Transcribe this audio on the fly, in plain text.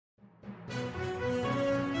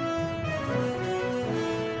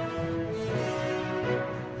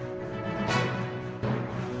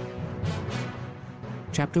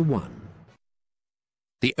Chapter 1.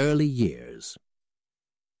 The Early Years.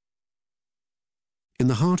 In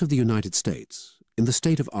the heart of the United States, in the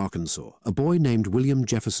state of Arkansas, a boy named William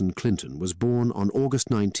Jefferson Clinton was born on August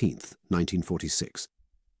 19th, 1946.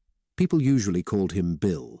 People usually called him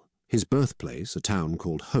Bill. His birthplace, a town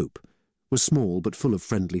called Hope, was small but full of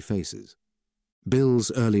friendly faces.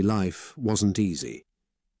 Bill's early life wasn't easy.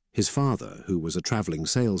 His father, who was a traveling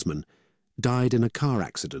salesman, died in a car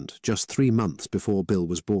accident just 3 months before Bill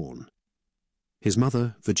was born. His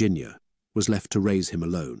mother, Virginia, was left to raise him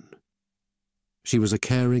alone. She was a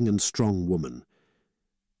caring and strong woman.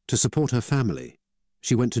 To support her family,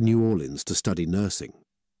 she went to New Orleans to study nursing.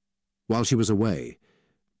 While she was away,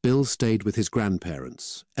 Bill stayed with his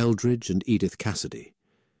grandparents, Eldridge and Edith Cassidy.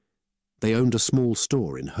 They owned a small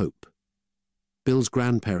store in Hope. Bill's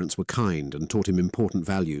grandparents were kind and taught him important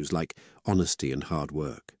values like honesty and hard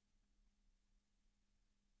work.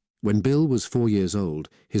 When Bill was 4 years old,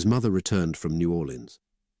 his mother returned from New Orleans.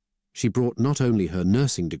 She brought not only her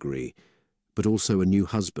nursing degree, but also a new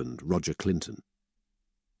husband, Roger Clinton.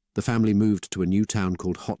 The family moved to a new town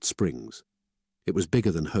called Hot Springs. It was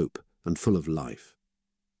bigger than Hope and full of life.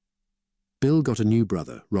 Bill got a new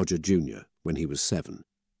brother, Roger Jr., when he was 7.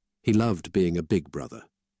 He loved being a big brother.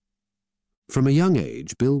 From a young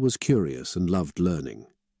age, Bill was curious and loved learning.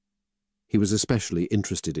 He was especially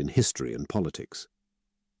interested in history and politics.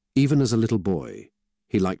 Even as a little boy,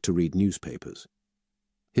 he liked to read newspapers.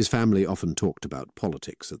 His family often talked about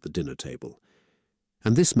politics at the dinner table,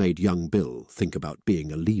 and this made young Bill think about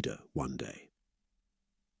being a leader one day.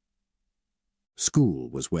 School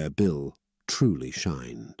was where Bill truly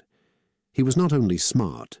shined. He was not only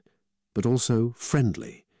smart, but also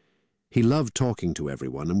friendly. He loved talking to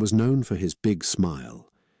everyone and was known for his big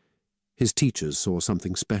smile. His teachers saw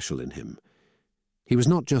something special in him. He was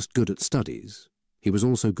not just good at studies, he was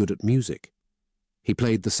also good at music. He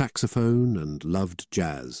played the saxophone and loved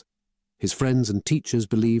jazz. His friends and teachers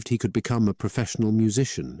believed he could become a professional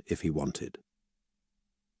musician if he wanted.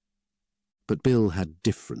 But Bill had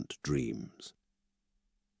different dreams.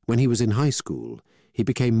 When he was in high school, he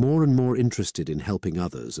became more and more interested in helping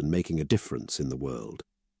others and making a difference in the world.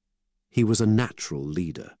 He was a natural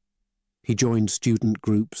leader. He joined student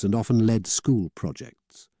groups and often led school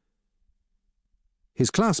projects.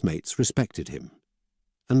 His classmates respected him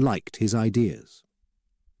and liked his ideas.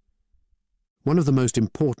 One of the most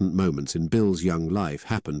important moments in Bill's young life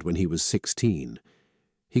happened when he was 16.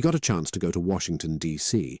 He got a chance to go to Washington,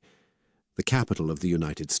 D.C., the capital of the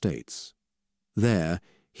United States. There,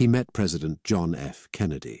 he met President John F.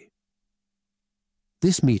 Kennedy.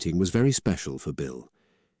 This meeting was very special for Bill.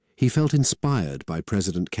 He felt inspired by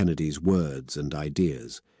President Kennedy's words and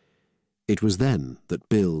ideas. It was then that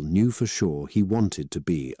Bill knew for sure he wanted to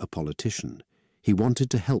be a politician. He wanted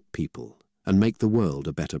to help people and make the world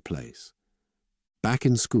a better place. Back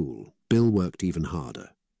in school, Bill worked even harder.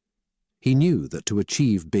 He knew that to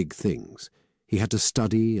achieve big things, he had to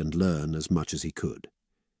study and learn as much as he could.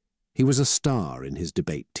 He was a star in his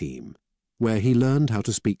debate team, where he learned how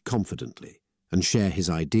to speak confidently and share his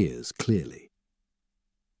ideas clearly.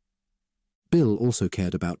 Bill also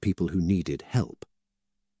cared about people who needed help.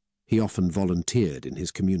 He often volunteered in his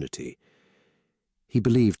community. He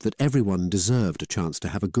believed that everyone deserved a chance to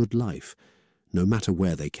have a good life, no matter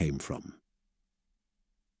where they came from.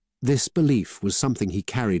 This belief was something he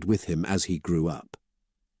carried with him as he grew up.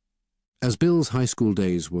 As Bill's high school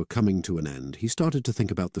days were coming to an end, he started to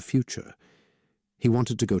think about the future. He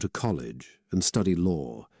wanted to go to college and study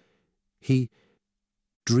law. He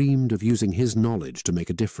dreamed of using his knowledge to make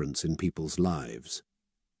a difference in people's lives.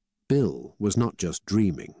 Bill was not just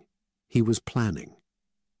dreaming, he was planning.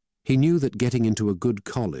 He knew that getting into a good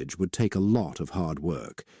college would take a lot of hard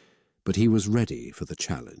work, but he was ready for the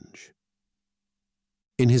challenge.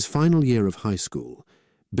 In his final year of high school,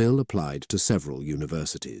 Bill applied to several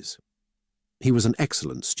universities. He was an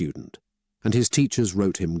excellent student, and his teachers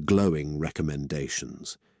wrote him glowing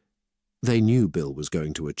recommendations. They knew Bill was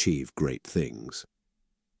going to achieve great things.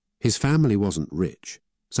 His family wasn't rich,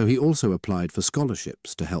 so he also applied for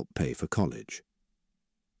scholarships to help pay for college.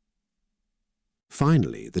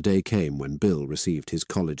 Finally, the day came when Bill received his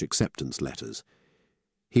college acceptance letters.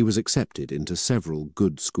 He was accepted into several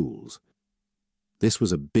good schools. This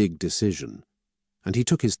was a big decision, and he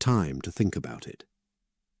took his time to think about it.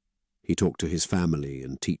 He talked to his family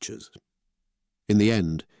and teachers. In the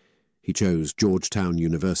end, he chose Georgetown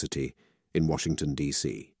University in Washington,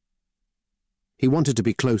 D.C. He wanted to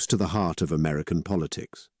be close to the heart of American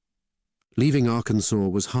politics. Leaving Arkansas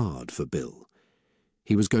was hard for Bill.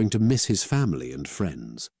 He was going to miss his family and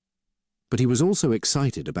friends. But he was also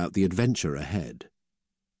excited about the adventure ahead.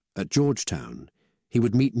 At Georgetown, He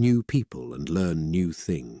would meet new people and learn new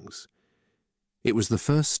things. It was the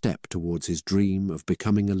first step towards his dream of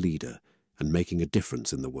becoming a leader and making a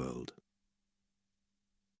difference in the world.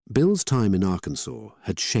 Bill's time in Arkansas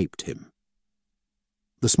had shaped him.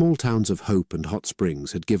 The small towns of Hope and Hot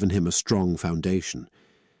Springs had given him a strong foundation.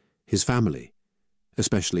 His family,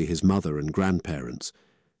 especially his mother and grandparents,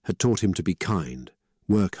 had taught him to be kind,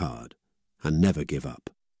 work hard, and never give up.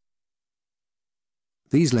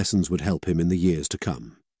 These lessons would help him in the years to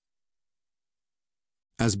come.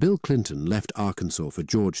 As Bill Clinton left Arkansas for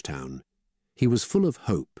Georgetown, he was full of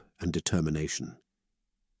hope and determination.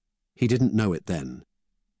 He didn't know it then,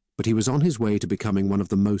 but he was on his way to becoming one of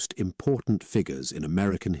the most important figures in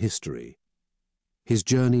American history. His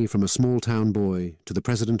journey from a small-town boy to the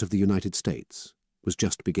President of the United States was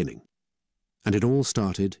just beginning. And it all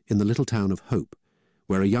started in the little town of Hope,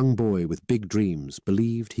 where a young boy with big dreams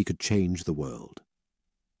believed he could change the world.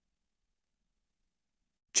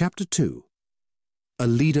 Chapter 2. A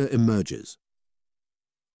Leader Emerges.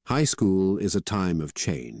 High school is a time of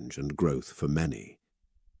change and growth for many,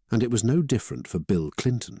 and it was no different for Bill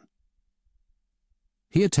Clinton.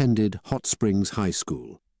 He attended Hot Springs High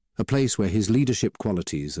School, a place where his leadership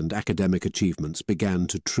qualities and academic achievements began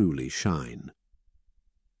to truly shine.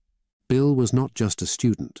 Bill was not just a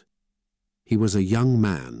student. He was a young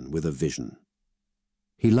man with a vision.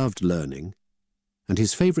 He loved learning, and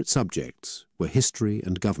his favorite subjects were history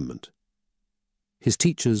and government. His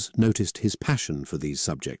teachers noticed his passion for these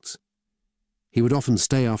subjects. He would often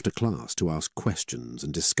stay after class to ask questions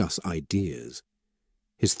and discuss ideas.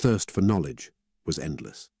 His thirst for knowledge was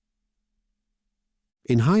endless.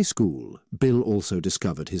 In high school, Bill also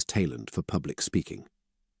discovered his talent for public speaking.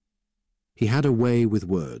 He had a way with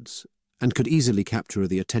words and could easily capture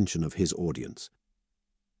the attention of his audience.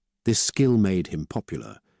 This skill made him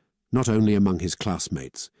popular, not only among his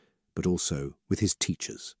classmates, but also with his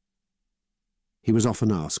teachers. He was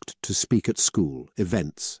often asked to speak at school,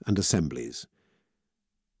 events, and assemblies.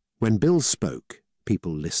 When Bill spoke,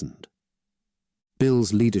 people listened.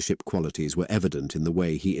 Bill's leadership qualities were evident in the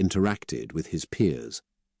way he interacted with his peers.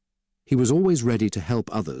 He was always ready to help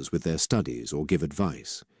others with their studies or give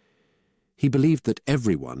advice. He believed that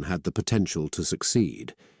everyone had the potential to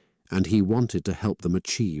succeed, and he wanted to help them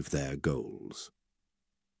achieve their goals.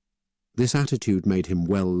 This attitude made him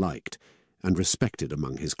well-liked and respected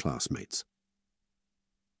among his classmates.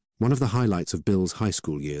 One of the highlights of Bill's high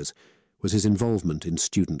school years was his involvement in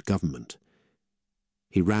student government.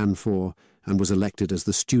 He ran for and was elected as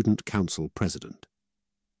the Student Council President.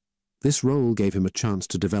 This role gave him a chance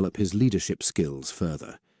to develop his leadership skills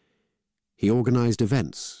further. He organized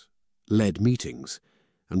events, led meetings,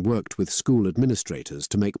 and worked with school administrators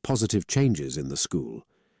to make positive changes in the school.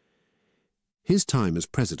 His time as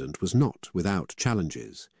president was not without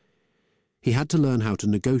challenges. He had to learn how to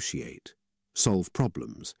negotiate, solve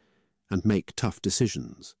problems, and make tough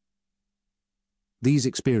decisions. These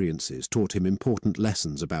experiences taught him important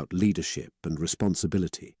lessons about leadership and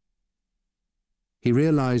responsibility. He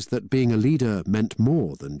realized that being a leader meant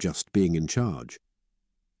more than just being in charge.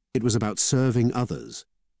 It was about serving others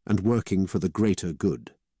and working for the greater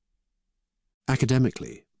good.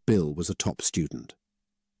 Academically, Bill was a top student.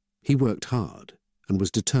 He worked hard and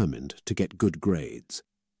was determined to get good grades.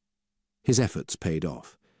 His efforts paid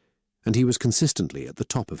off, and he was consistently at the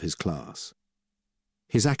top of his class.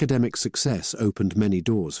 His academic success opened many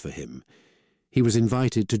doors for him. He was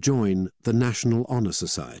invited to join the National Honor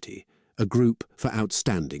Society, a group for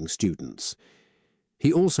outstanding students.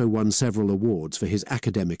 He also won several awards for his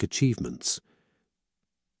academic achievements.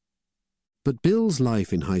 But Bill's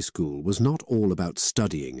life in high school was not all about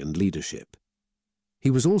studying and leadership. He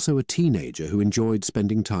was also a teenager who enjoyed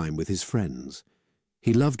spending time with his friends.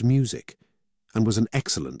 He loved music and was an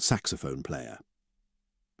excellent saxophone player.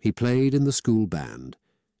 He played in the school band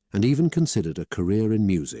and even considered a career in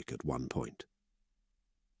music at one point.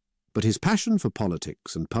 But his passion for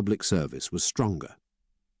politics and public service was stronger.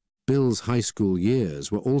 Bill's high school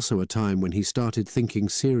years were also a time when he started thinking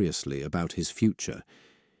seriously about his future.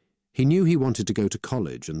 He knew he wanted to go to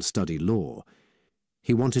college and study law.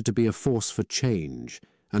 He wanted to be a force for change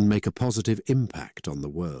and make a positive impact on the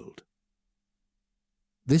world.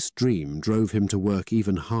 This dream drove him to work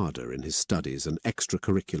even harder in his studies and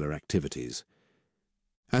extracurricular activities.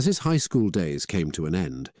 As his high school days came to an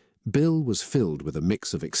end, Bill was filled with a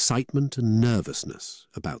mix of excitement and nervousness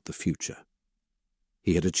about the future.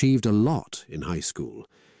 He had achieved a lot in high school,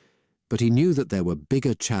 but he knew that there were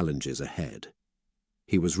bigger challenges ahead.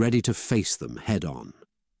 He was ready to face them head-on.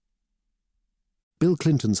 Bill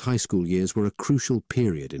Clinton's high school years were a crucial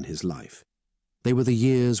period in his life. They were the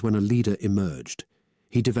years when a leader emerged.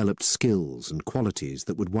 He developed skills and qualities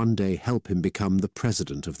that would one day help him become the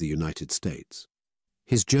President of the United States.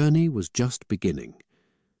 His journey was just beginning,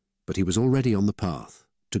 but he was already on the path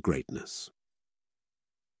to greatness.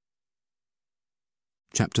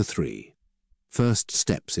 Chapter 3. First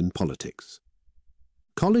Steps in Politics.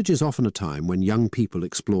 College is often a time when young people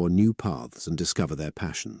explore new paths and discover their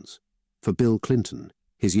passions. For Bill Clinton,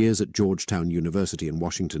 his years at Georgetown University in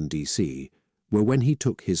Washington, D.C., were when he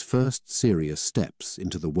took his first serious steps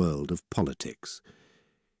into the world of politics.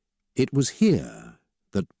 It was here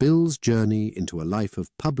that Bill's journey into a life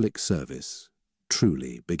of public service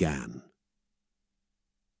truly began.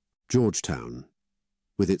 Georgetown,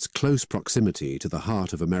 with its close proximity to the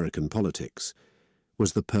heart of American politics,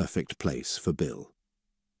 was the perfect place for Bill.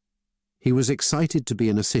 He was excited to be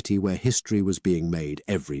in a city where history was being made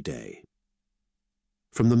every day.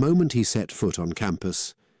 From the moment he set foot on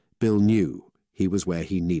campus, Bill knew he was where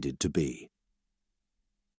he needed to be.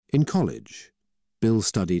 In college, Bill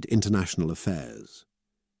studied international affairs.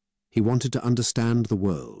 He wanted to understand the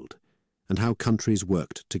world and how countries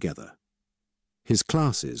worked together. His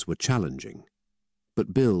classes were challenging,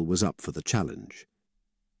 but Bill was up for the challenge.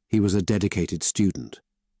 He was a dedicated student,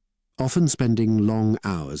 often spending long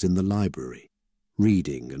hours in the library,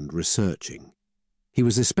 reading and researching. He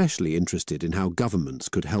was especially interested in how governments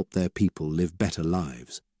could help their people live better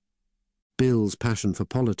lives. Bill's passion for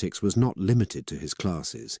politics was not limited to his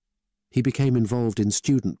classes. He became involved in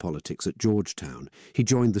student politics at Georgetown. He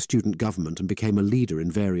joined the student government and became a leader in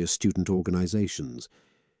various student organizations.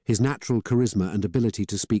 His natural charisma and ability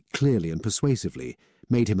to speak clearly and persuasively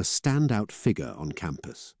made him a standout figure on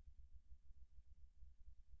campus.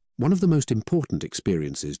 One of the most important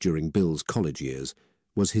experiences during Bill's college years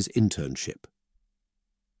was his internship.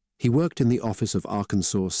 He worked in the office of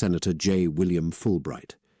Arkansas Senator J. William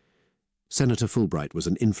Fulbright. Senator Fulbright was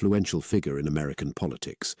an influential figure in American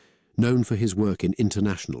politics, known for his work in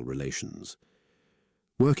international relations.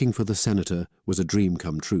 Working for the senator was a dream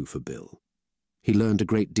come true for Bill. He learned a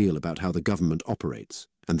great deal about how the government operates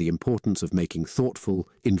and the importance of making thoughtful,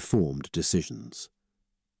 informed decisions.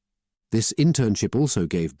 This internship also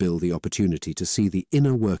gave Bill the opportunity to see the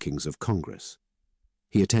inner workings of Congress.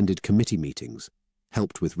 He attended committee meetings,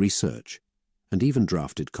 helped with research, and even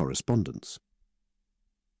drafted correspondence.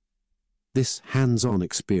 This hands-on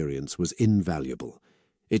experience was invaluable.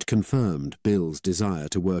 It confirmed Bill's desire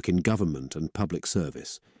to work in government and public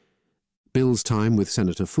service. Bill's time with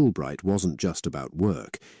Senator Fulbright wasn't just about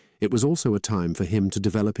work. It was also a time for him to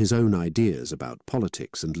develop his own ideas about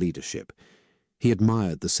politics and leadership. He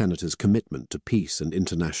admired the senator's commitment to peace and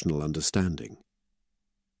international understanding.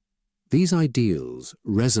 These ideals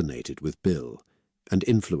resonated with Bill and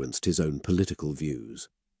influenced his own political views.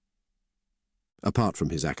 Apart from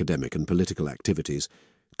his academic and political activities,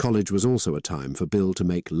 college was also a time for Bill to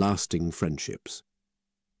make lasting friendships.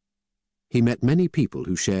 He met many people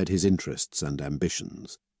who shared his interests and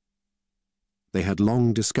ambitions. They had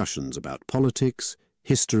long discussions about politics,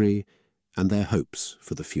 history, and their hopes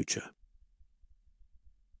for the future.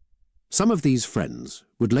 Some of these friends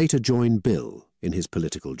would later join Bill in his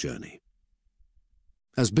political journey.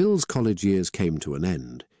 As Bill's college years came to an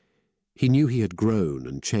end, he knew he had grown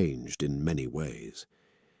and changed in many ways.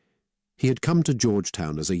 He had come to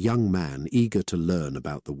Georgetown as a young man eager to learn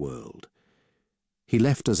about the world. He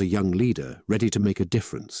left as a young leader ready to make a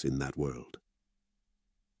difference in that world.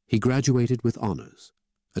 He graduated with honors,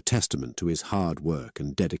 a testament to his hard work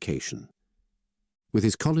and dedication. With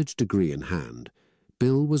his college degree in hand,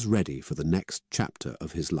 Bill was ready for the next chapter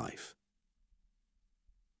of his life.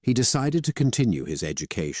 He decided to continue his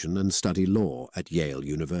education and study law at Yale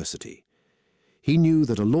University. He knew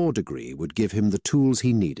that a law degree would give him the tools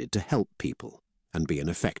he needed to help people and be an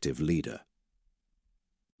effective leader.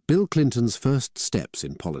 Bill Clinton's first steps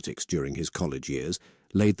in politics during his college years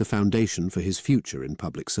laid the foundation for his future in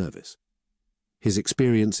public service. His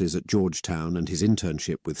experiences at Georgetown and his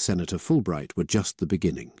internship with Senator Fulbright were just the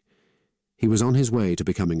beginning. He was on his way to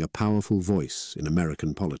becoming a powerful voice in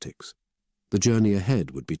American politics. The journey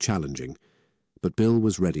ahead would be challenging, but Bill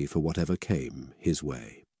was ready for whatever came his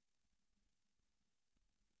way.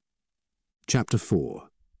 Chapter 4.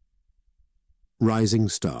 Rising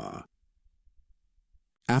Star.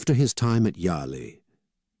 After his time at Yale,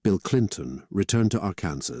 Bill Clinton returned to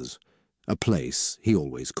Arkansas, a place he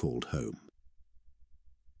always called home.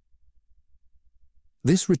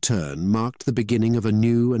 This return marked the beginning of a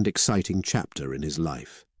new and exciting chapter in his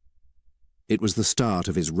life. It was the start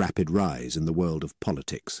of his rapid rise in the world of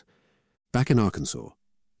politics. Back in Arkansas,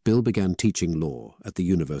 Bill began teaching law at the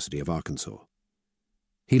University of Arkansas.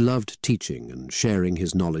 He loved teaching and sharing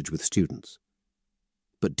his knowledge with students.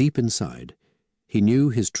 But deep inside, He knew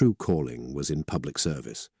his true calling was in public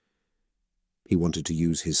service. He wanted to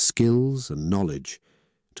use his skills and knowledge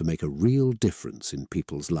to make a real difference in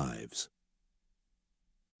people's lives.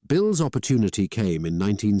 Bill's opportunity came in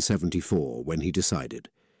 1974 when he decided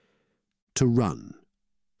to run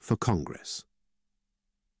for Congress.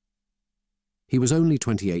 He was only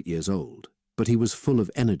 28 years old, but he was full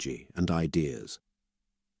of energy and ideas.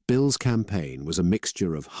 Bill's campaign was a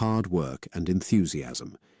mixture of hard work and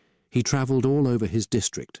enthusiasm. He travelled all over his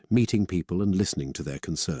district, meeting people and listening to their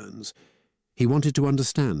concerns. He wanted to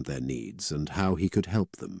understand their needs and how he could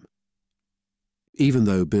help them. Even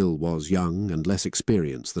though Bill was young and less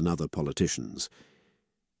experienced than other politicians,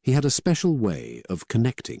 he had a special way of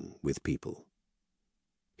connecting with people.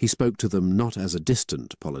 He spoke to them not as a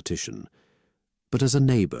distant politician, but as a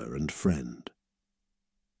neighbour and friend.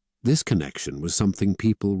 This connection was something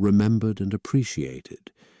people remembered and appreciated.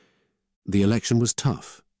 The election was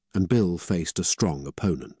tough, and Bill faced a strong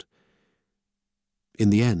opponent. In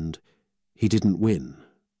the end, he didn't win,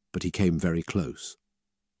 but he came very close.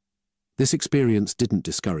 This experience didn't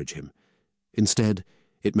discourage him. Instead,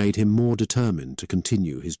 it made him more determined to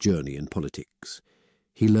continue his journey in politics.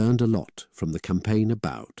 He learned a lot from the campaign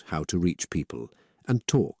about how to reach people and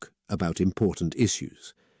talk about important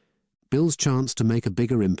issues. Bill's chance to make a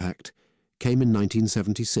bigger impact came in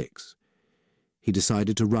 1976. He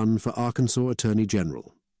decided to run for Arkansas Attorney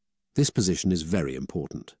General. This position is very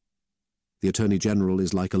important. The Attorney General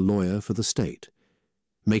is like a lawyer for the state,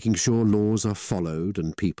 making sure laws are followed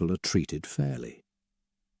and people are treated fairly.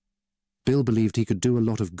 Bill believed he could do a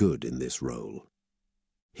lot of good in this role.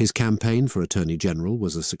 His campaign for Attorney General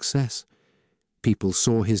was a success. People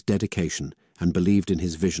saw his dedication and believed in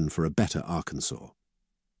his vision for a better Arkansas.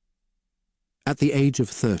 At the age of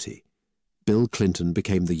 30, Bill Clinton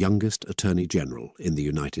became the youngest Attorney General in the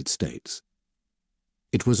United States.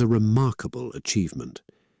 It was a remarkable achievement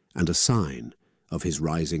and a sign of his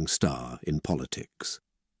rising star in politics.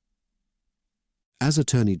 As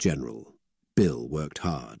Attorney General, Bill worked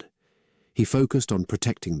hard. He focused on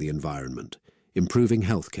protecting the environment, improving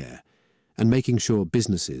healthcare, and making sure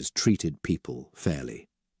businesses treated people fairly.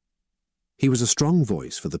 He was a strong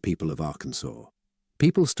voice for the people of Arkansas.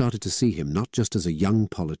 People started to see him not just as a young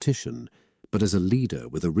politician, but as a leader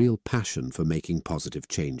with a real passion for making positive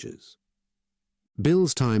changes.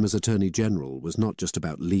 Bill's time as Attorney General was not just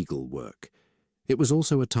about legal work. It was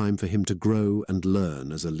also a time for him to grow and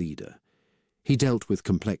learn as a leader. He dealt with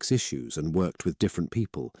complex issues and worked with different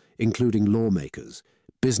people, including lawmakers,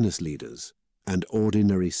 business leaders, and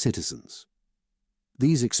ordinary citizens.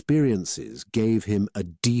 These experiences gave him a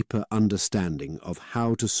deeper understanding of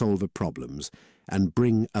how to solve problems and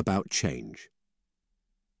bring about change.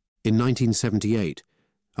 In 1978,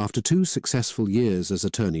 after 2 successful years as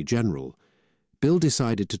Attorney General, Bill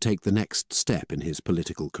decided to take the next step in his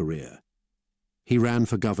political career. He ran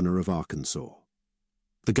for governor of Arkansas.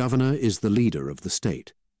 The governor is the leader of the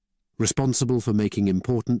state, responsible for making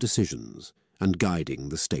important decisions and guiding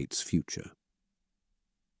the state's future.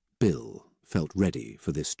 Bill felt ready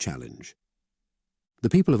for this challenge. The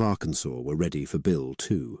people of Arkansas were ready for Bill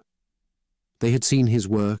too. They had seen his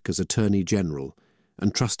work as Attorney General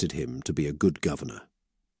and trusted him to be a good governor.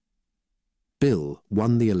 Bill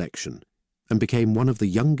won the election and became one of the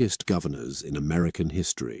youngest governors in American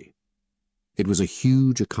history. It was a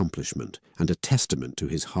huge accomplishment and a testament to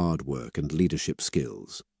his hard work and leadership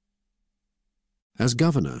skills. As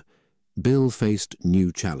governor, Bill faced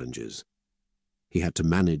new challenges. He had to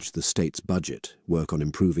manage the state's budget, work on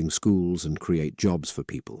improving schools, and create jobs for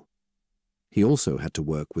people. He also had to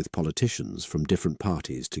work with politicians from different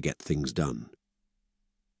parties to get things done.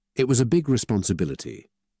 It was a big responsibility,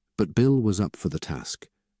 but Bill was up for the task.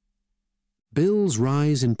 Bill's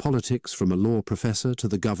rise in politics from a law professor to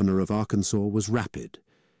the governor of Arkansas was rapid,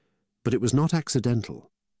 but it was not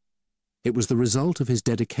accidental. It was the result of his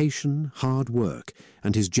dedication, hard work,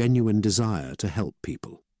 and his genuine desire to help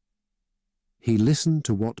people. He listened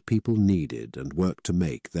to what people needed and worked to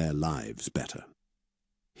make their lives better.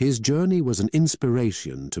 His journey was an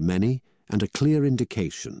inspiration to many and a clear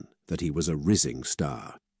indication that he was a rising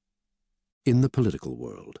star in the political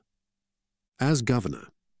world. As governor,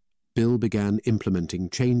 Bill began implementing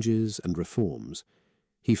changes and reforms.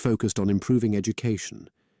 He focused on improving education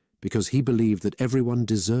because he believed that everyone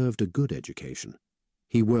deserved a good education.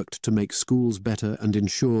 He worked to make schools better and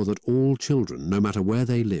ensure that all children, no matter where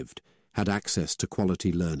they lived, had access to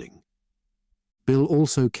quality learning. Bill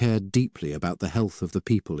also cared deeply about the health of the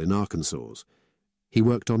people in Arkansas. He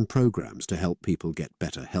worked on programs to help people get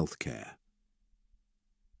better health care.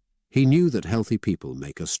 He knew that healthy people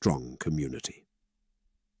make a strong community.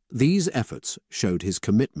 These efforts showed his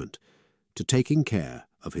commitment to taking care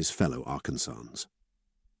of his fellow Arkansans.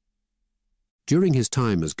 During his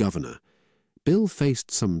time as governor, Bill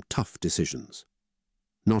faced some tough decisions.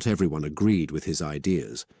 Not everyone agreed with his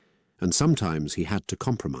ideas, and sometimes he had to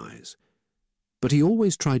compromise. But he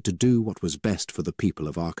always tried to do what was best for the people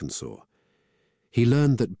of Arkansas. He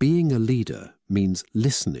learned that being a leader means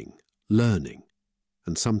listening, learning,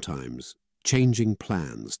 and sometimes changing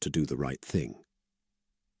plans to do the right thing.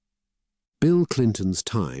 Bill Clinton's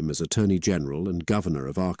time as Attorney General and Governor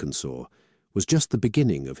of Arkansas was just the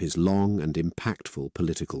beginning of his long and impactful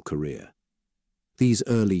political career. These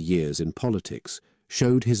early years in politics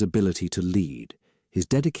showed his ability to lead, his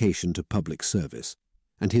dedication to public service,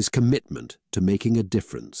 and his commitment to making a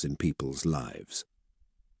difference in people's lives.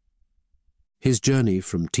 His journey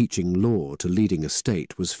from teaching law to leading a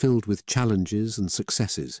state was filled with challenges and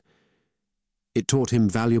successes. It taught him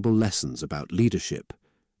valuable lessons about leadership,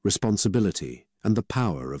 responsibility, and the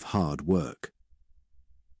power of hard work.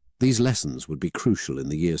 These lessons would be crucial in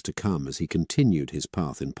the years to come as he continued his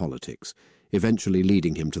path in politics, eventually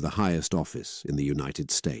leading him to the highest office in the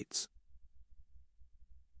United States.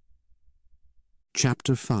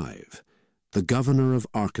 Chapter 5. The Governor of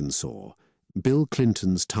Arkansas. Bill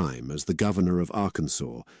Clinton's time as the Governor of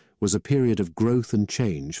Arkansas was a period of growth and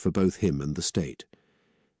change for both him and the state.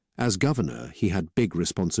 As governor, he had big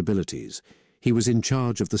responsibilities. He was in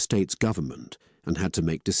charge of the state's government and had to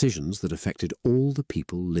make decisions that affected all the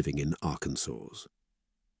people living in Arkansas.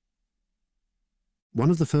 One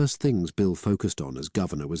of the first things Bill focused on as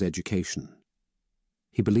governor was education.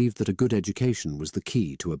 He believed that a good education was the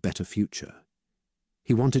key to a better future.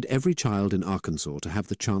 He wanted every child in Arkansas to have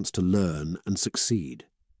the chance to learn and succeed.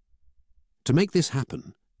 To make this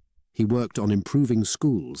happen, he worked on improving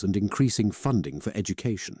schools and increasing funding for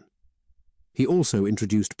education. He also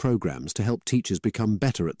introduced programs to help teachers become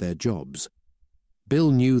better at their jobs.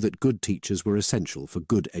 Bill knew that good teachers were essential for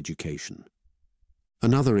good education.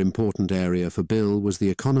 Another important area for Bill was the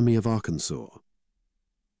economy of Arkansas.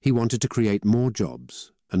 He wanted to create more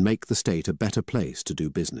jobs and make the state a better place to do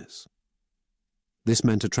business. This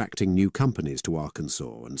meant attracting new companies to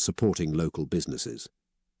Arkansas and supporting local businesses.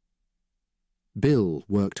 Bill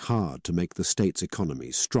worked hard to make the state's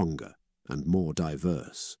economy stronger and more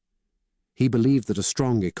diverse. He believed that a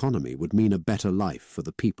strong economy would mean a better life for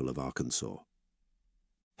the people of Arkansas.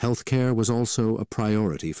 Healthcare was also a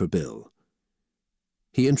priority for Bill.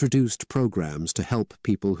 He introduced programs to help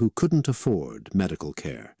people who couldn't afford medical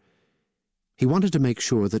care. He wanted to make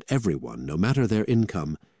sure that everyone, no matter their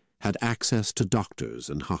income, had access to doctors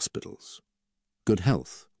and hospitals. Good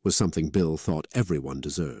health was something Bill thought everyone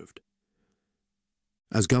deserved.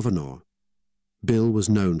 As governor, Bill was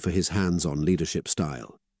known for his hands-on leadership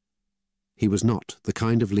style. He was not the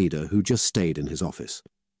kind of leader who just stayed in his office.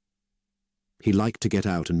 He liked to get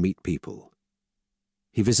out and meet people.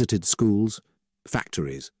 He visited schools,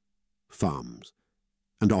 factories, farms,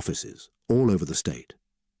 and offices all over the state.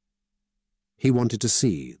 He wanted to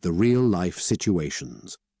see the real-life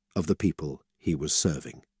situations of the people he was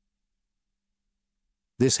serving.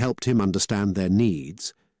 This helped him understand their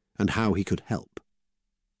needs and how he could help.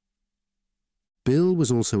 Bill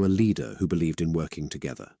was also a leader who believed in working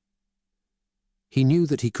together. He knew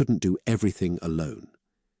that he couldn't do everything alone.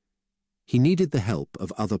 He needed the help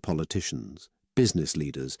of other politicians, business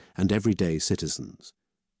leaders, and everyday citizens.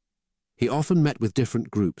 He often met with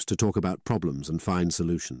different groups to talk about problems and find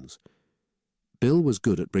solutions. Bill was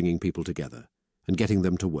good at bringing people together and getting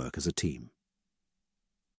them to work as a team.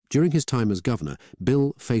 During his time as governor,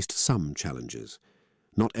 Bill faced some challenges.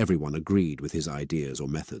 Not everyone agreed with his ideas or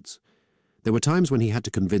methods. There were times when he had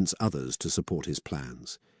to convince others to support his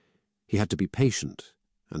plans. He had to be patient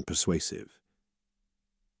and persuasive.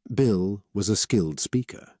 Bill was a skilled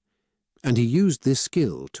speaker, and he used this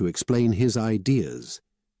skill to explain his ideas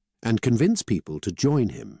and convince people to join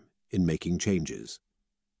him in making changes.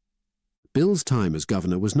 Bill's time as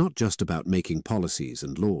governor was not just about making policies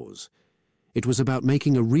and laws. It was about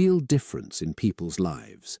making a real difference in people's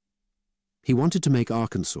lives. He wanted to make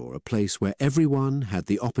Arkansas a place where everyone had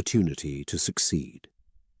the opportunity to succeed.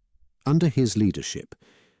 Under his leadership,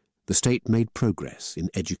 the state made progress in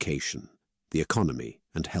education, the economy,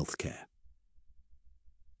 and healthcare.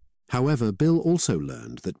 However, Bill also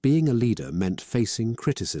learned that being a leader meant facing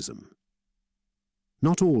criticism.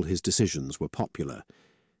 Not all his decisions were popular,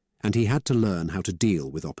 and he had to learn how to deal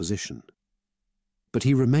with opposition. But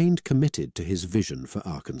he remained committed to his vision for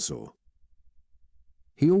Arkansas.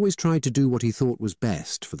 He always tried to do what he thought was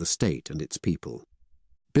best for the state and its people.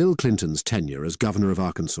 Bill Clinton's tenure as governor of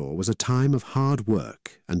Arkansas was a time of hard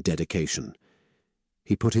work and dedication.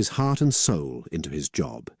 He put his heart and soul into his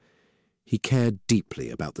job. He cared deeply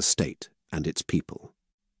about the state and its people.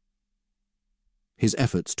 His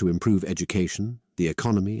efforts to improve education, the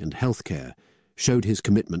economy, and healthcare showed his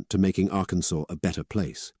commitment to making Arkansas a better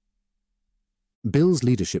place. Bill's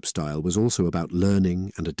leadership style was also about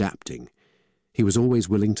learning and adapting. He was always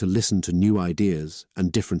willing to listen to new ideas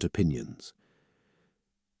and different opinions.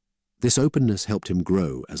 This openness helped him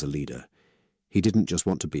grow as a leader. He didn't just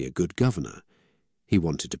want to be a good governor. He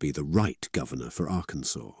wanted to be the right governor for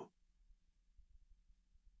Arkansas.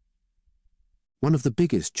 One of the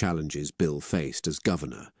biggest challenges Bill faced as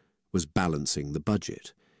governor was balancing the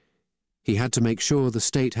budget. He had to make sure the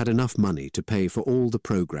state had enough money to pay for all the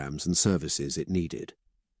programs and services it needed.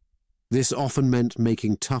 This often meant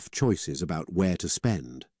making tough choices about where to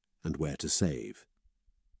spend and where to save.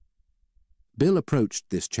 Bill approached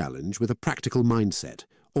this challenge with a practical mindset,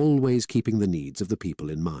 always keeping the needs of the people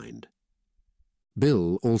in mind.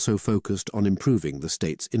 Bill also focused on improving the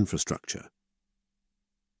state's infrastructure.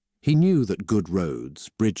 He knew that good roads,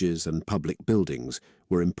 bridges, and public buildings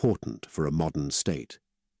were important for a modern state.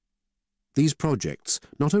 These projects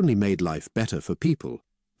not only made life better for people,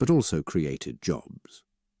 but also created jobs.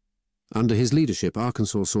 Under his leadership,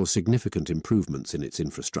 Arkansas saw significant improvements in its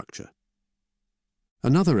infrastructure.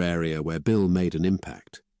 Another area where Bill made an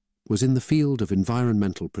impact was in the field of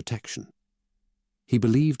environmental protection. He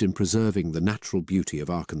believed in preserving the natural beauty of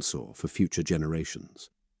Arkansas for future generations.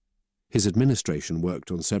 His administration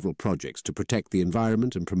worked on several projects to protect the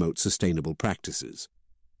environment and promote sustainable practices.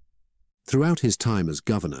 Throughout his time as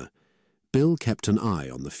governor, Bill kept an eye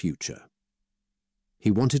on the future.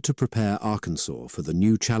 He wanted to prepare Arkansas for the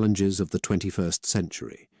new challenges of the 21st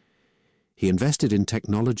century. He invested in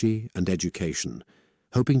technology and education,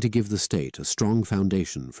 hoping to give the state a strong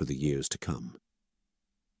foundation for the years to come.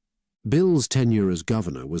 Bill's tenure as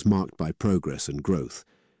governor was marked by progress and growth,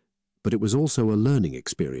 but it was also a learning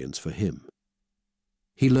experience for him.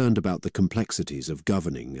 He learned about the complexities of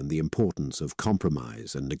governing and the importance of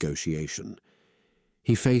compromise and negotiation.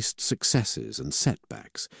 He faced successes and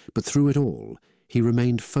setbacks, but through it all, he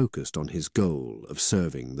remained focused on his goal of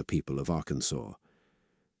serving the people of Arkansas.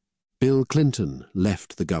 Bill Clinton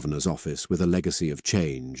left the governor's office with a legacy of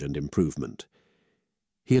change and improvement.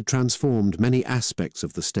 He had transformed many aspects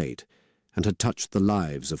of the state and had touched the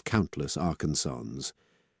lives of countless Arkansans.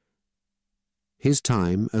 His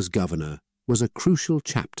time as governor was a crucial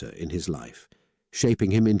chapter in his life,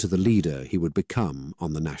 shaping him into the leader he would become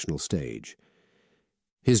on the national stage.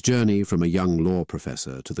 His journey from a young law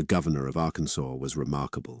professor to the governor of Arkansas was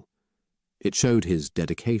remarkable. It showed his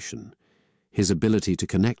dedication, his ability to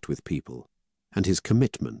connect with people, and his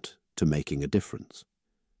commitment to making a difference.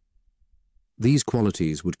 These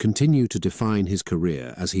qualities would continue to define his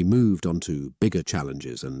career as he moved on to bigger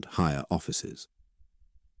challenges and higher offices.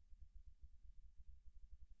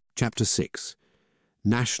 Chapter 6.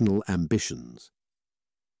 National Ambitions.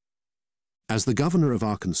 As the governor of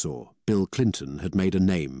Arkansas, Bill Clinton had made a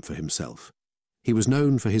name for himself. He was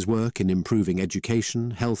known for his work in improving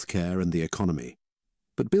education, healthcare, and the economy.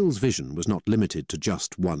 But Bill's vision was not limited to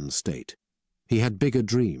just one state. He had bigger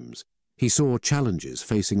dreams. He saw challenges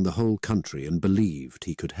facing the whole country and believed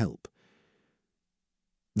he could help.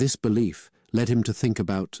 This belief led him to think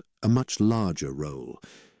about a much larger role,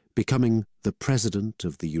 becoming the President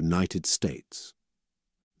of the United States.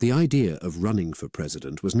 The idea of running for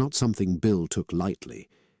president was not something Bill took lightly.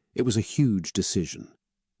 It was a huge decision.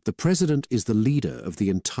 The president is the leader of the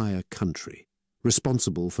entire country,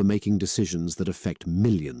 responsible for making decisions that affect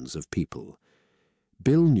millions of people.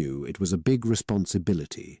 Bill knew it was a big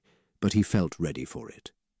responsibility, but he felt ready for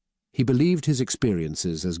it. He believed his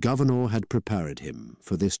experiences as governor had prepared him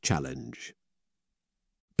for this challenge.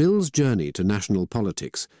 Bill's journey to national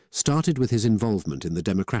politics started with his involvement in the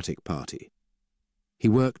Democratic Party. He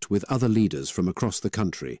worked with other leaders from across the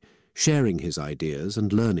country, sharing his ideas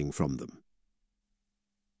and learning from them.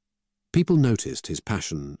 People noticed his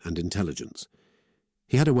passion and intelligence.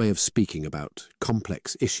 He had a way of speaking about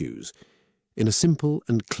complex issues in a simple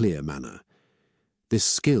and clear manner. This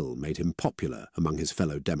skill made him popular among his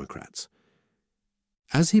fellow Democrats.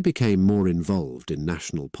 As he became more involved in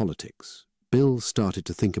national politics, Bill started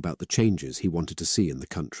to think about the changes he wanted to see in the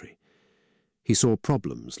country. He saw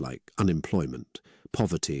problems like unemployment,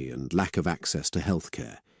 poverty, and lack of access to health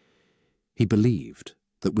care. He believed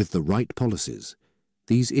that with the right policies,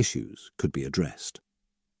 these issues could be addressed.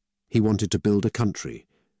 He wanted to build a country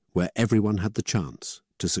where everyone had the chance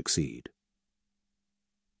to succeed.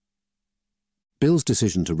 Bill's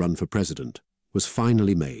decision to run for president was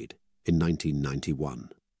finally made in 1991.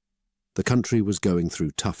 The country was going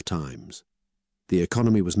through tough times. The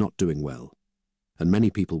economy was not doing well, and many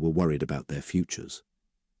people were worried about their futures.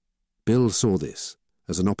 Bill saw this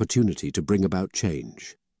as an opportunity to bring about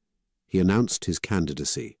change. He announced his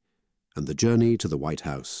candidacy, and the journey to the White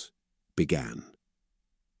House began.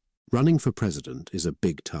 Running for president is a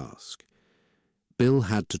big task. Bill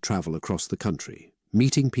had to travel across the country,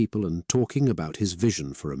 meeting people and talking about his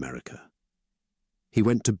vision for America. He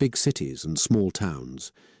went to big cities and small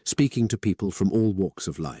towns, speaking to people from all walks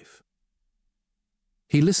of life.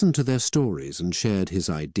 He listened to their stories and shared his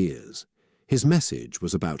ideas. His message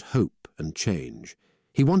was about hope and change.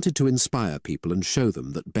 He wanted to inspire people and show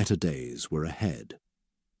them that better days were ahead.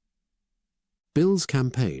 Bill's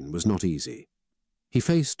campaign was not easy. He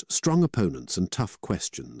faced strong opponents and tough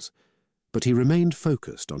questions, but he remained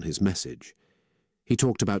focused on his message. He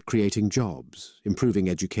talked about creating jobs, improving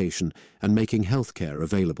education, and making healthcare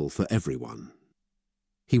available for everyone.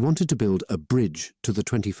 He wanted to build a bridge to the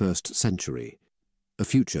 21st century, a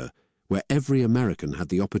future where every American had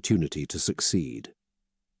the opportunity to succeed.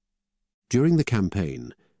 During the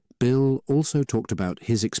campaign, Bill also talked about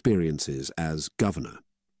his experiences as governor.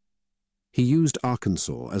 He used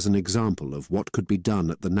Arkansas as an example of what could be done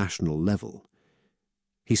at the national level.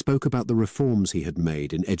 He spoke about the reforms he had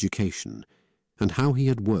made in education and how he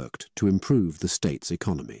had worked to improve the state's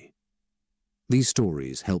economy. These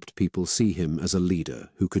stories helped people see him as a leader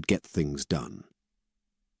who could get things done.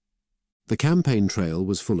 The campaign trail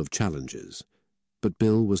was full of challenges, but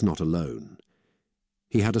Bill was not alone.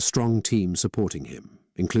 He had a strong team supporting him,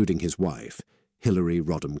 including his wife, Hillary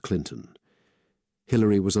Rodham Clinton.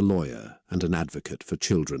 Hillary was a lawyer and an advocate for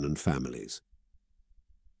children and families.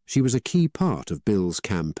 She was a key part of Bill's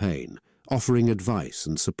campaign, offering advice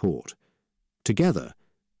and support. Together,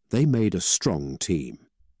 they made a strong team.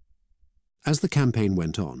 As the campaign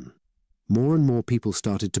went on, more and more people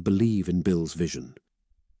started to believe in Bill's vision.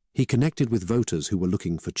 He connected with voters who were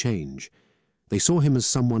looking for change. They saw him as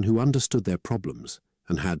someone who understood their problems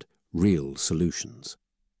and had real solutions.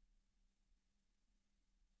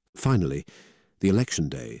 Finally, the election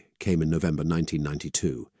day came in November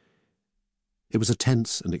 1992. It was a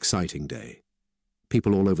tense and exciting day.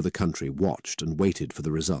 People all over the country watched and waited for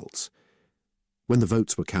the results. When the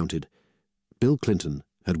votes were counted, Bill Clinton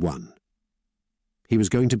had won. He was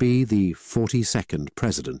going to be the 42nd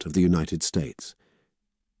President of the United States.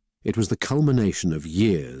 It was the culmination of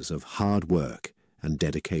years of hard work and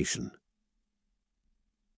dedication.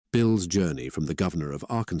 Bill's journey from the governor of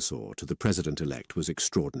Arkansas to the president-elect was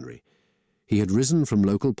extraordinary. He had risen from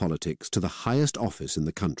local politics to the highest office in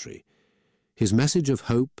the country. His message of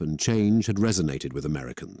hope and change had resonated with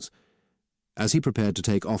Americans. As he prepared to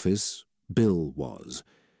take office, Bill was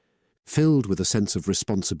filled with a sense of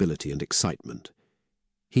responsibility and excitement.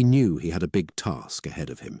 He knew he had a big task ahead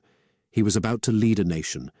of him. He was about to lead a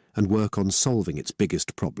nation and work on solving its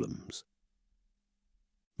biggest problems.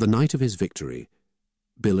 The night of his victory,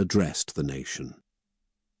 Bill addressed the nation.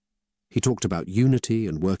 He talked about unity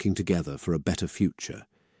and working together for a better future.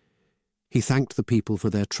 He thanked the people for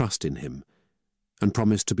their trust in him and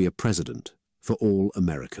promised to be a president for all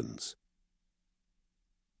Americans.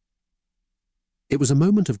 It was a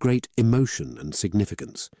moment of great emotion and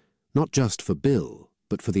significance, not just for Bill,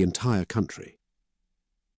 but for the entire country.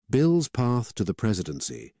 Bill's path to the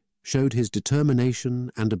presidency showed his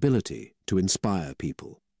determination and ability to inspire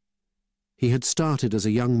people. He had started as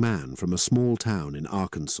a young man from a small town in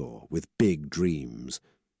Arkansas with big dreams.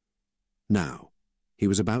 Now, he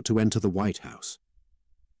was about to enter the White House.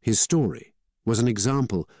 His story was an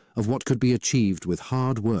example of what could be achieved with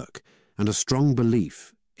hard work and a strong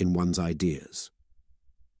belief in one's ideas.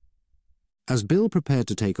 As Bill prepared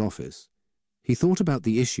to take office, he thought about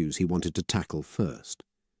the issues he wanted to tackle first.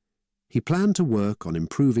 He planned to work on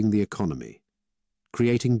improving the economy,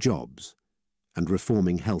 creating jobs, and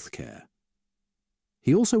reforming healthcare.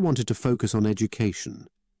 He also wanted to focus on education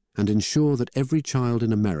and ensure that every child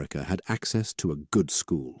in America had access to a good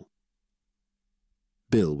school.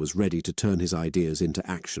 Bill was ready to turn his ideas into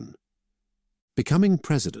action. Becoming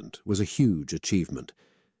president was a huge achievement,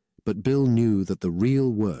 but Bill knew that the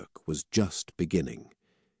real work was just beginning.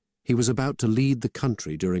 He was about to lead the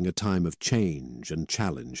country during a time of change and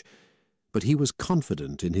challenge, but he was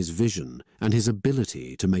confident in his vision and his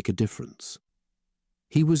ability to make a difference.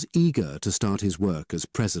 He was eager to start his work as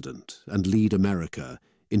president and lead America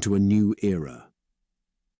into a new era.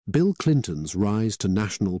 Bill Clinton's rise to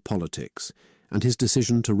national politics and his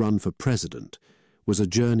decision to run for president was a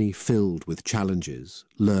journey filled with challenges,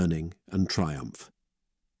 learning, and triumph.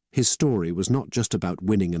 His story was not just about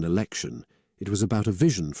winning an election, it was about a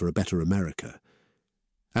vision for a better America.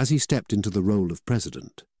 As he stepped into the role of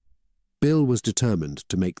president, Bill was determined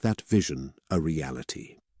to make that vision a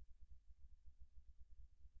reality.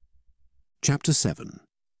 Chapter 7.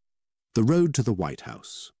 The road to the White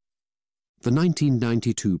House. The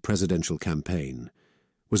 1992 presidential campaign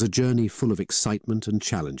was a journey full of excitement and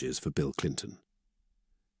challenges for Bill Clinton.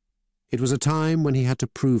 It was a time when he had to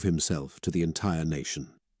prove himself to the entire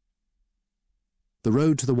nation. The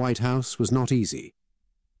road to the White House was not easy,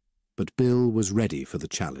 but Bill was ready for the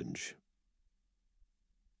challenge.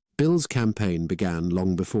 Bill's campaign began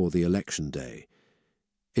long before the election day.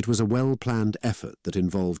 It was a well-planned effort that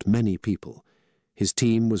involved many people. His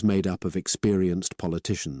team was made up of experienced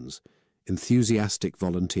politicians, enthusiastic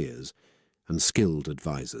volunteers, and skilled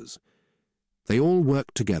advisors. They all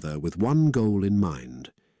worked together with one goal in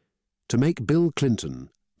mind: to make Bill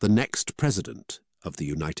Clinton the next president of the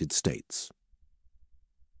United States.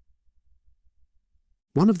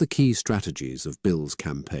 One of the key strategies of Bill's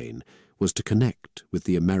campaign was to connect with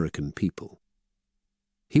the American people.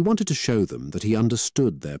 He wanted to show them that he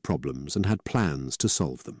understood their problems and had plans to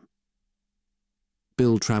solve them.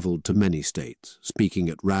 Bill traveled to many states, speaking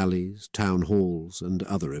at rallies, town halls, and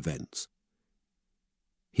other events.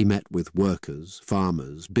 He met with workers,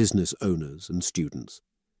 farmers, business owners, and students.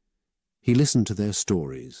 He listened to their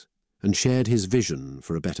stories and shared his vision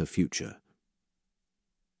for a better future.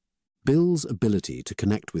 Bill's ability to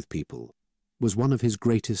connect with people was one of his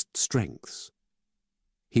greatest strengths.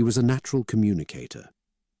 He was a natural communicator.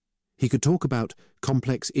 He could talk about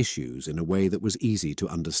complex issues in a way that was easy to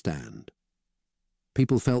understand.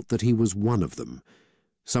 People felt that he was one of them,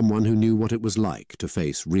 someone who knew what it was like to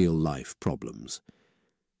face real-life problems.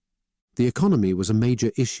 The economy was a major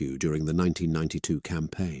issue during the 1992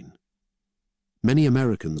 campaign. Many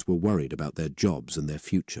Americans were worried about their jobs and their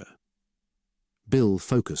future. Bill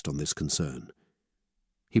focused on this concern.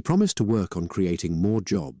 He promised to work on creating more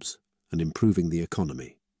jobs and improving the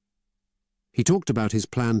economy. He talked about his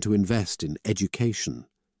plan to invest in education,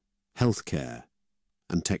 healthcare,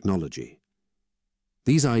 and technology.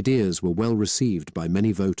 These ideas were well received by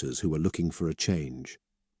many voters who were looking for a change.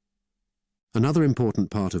 Another important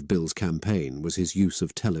part of Bill's campaign was his use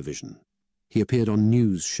of television. He appeared on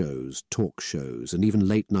news shows, talk shows, and even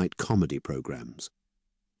late-night comedy programs.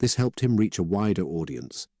 This helped him reach a wider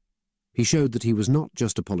audience. He showed that he was not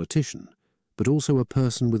just a politician, but also a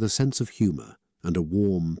person with a sense of humor and a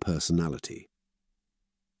warm personality.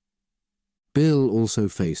 Bill also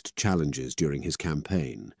faced challenges during his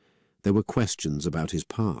campaign. There were questions about his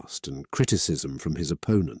past and criticism from his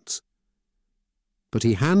opponents. But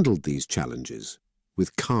he handled these challenges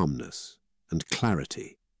with calmness and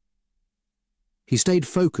clarity. He stayed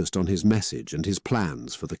focused on his message and his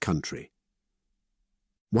plans for the country.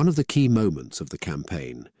 One of the key moments of the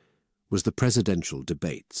campaign was the presidential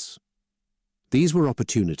debates. These were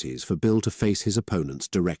opportunities for Bill to face his opponents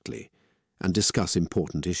directly and discuss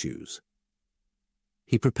important issues.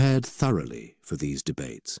 He prepared thoroughly for these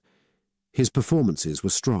debates. His performances were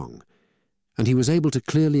strong, and he was able to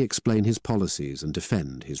clearly explain his policies and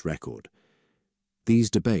defend his record. These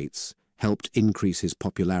debates helped increase his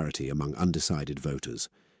popularity among undecided voters.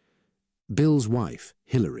 Bill's wife,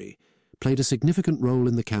 Hillary, played a significant role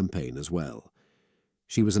in the campaign as well.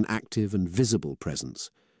 She was an active and visible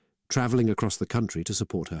presence, traveling across the country to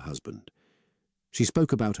support her husband. She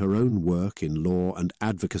spoke about her own work in law and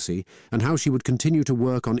advocacy and how she would continue to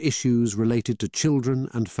work on issues related to children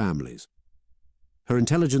and families. Her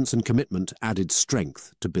intelligence and commitment added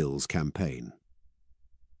strength to Bill's campaign.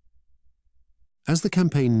 As the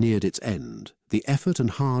campaign neared its end, the effort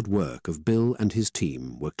and hard work of Bill and his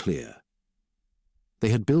team were clear. They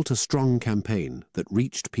had built a strong campaign that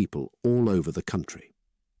reached people all over the country.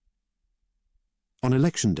 On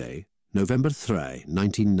Election Day, November 3,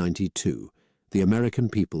 1992, the American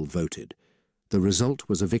people voted. The result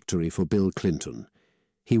was a victory for Bill Clinton.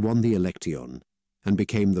 He won the election and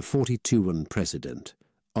became the 42nd President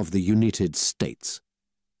of the United States.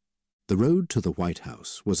 The road to the White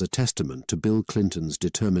House was a testament to Bill Clinton's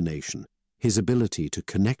determination, his ability to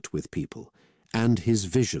connect with people, and his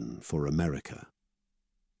vision for America.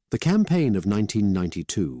 The campaign of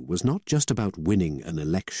 1992 was not just about winning an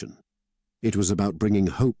election. It was about bringing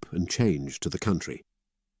hope and change to the country.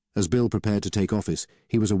 As Bill prepared to take office,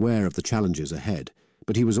 he was aware of the challenges ahead,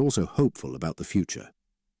 but he was also hopeful about the future.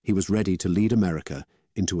 He was ready to lead America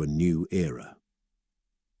into a new era.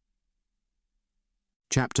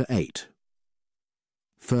 Chapter 8.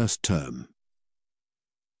 First Term.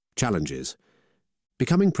 Challenges.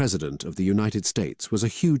 Becoming President of the United States was a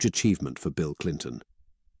huge achievement for Bill Clinton.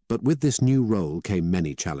 But with this new role came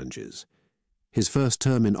many challenges. His first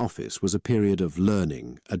term in office was a period of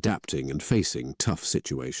learning, adapting, and facing tough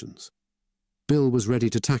situations. Bill was ready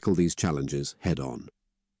to tackle these challenges head-on.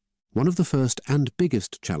 One of the first and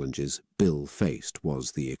biggest challenges Bill faced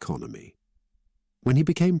was the economy. When he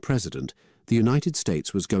became president, the United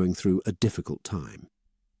States was going through a difficult time.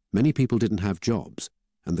 Many people didn't have jobs,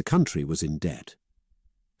 and the country was in debt.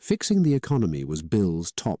 Fixing the economy was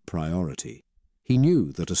Bill's top priority. He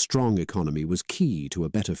knew that a strong economy was key to a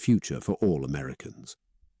better future for all Americans.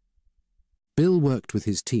 Bill worked with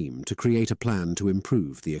his team to create a plan to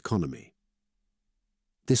improve the economy.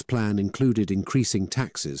 This plan included increasing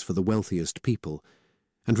taxes for the wealthiest people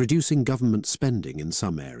and reducing government spending in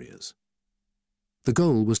some areas. The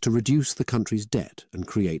goal was to reduce the country's debt and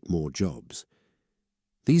create more jobs.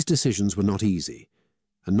 These decisions were not easy,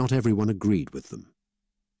 and not everyone agreed with them.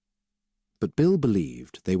 But Bill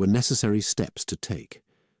believed they were necessary steps to take.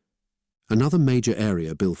 Another major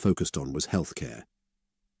area Bill focused on was healthcare.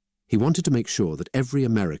 He wanted to make sure that every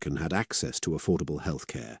American had access to affordable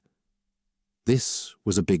healthcare. This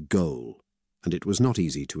was a big goal, and it was not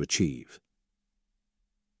easy to achieve.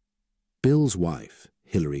 Bill's wife,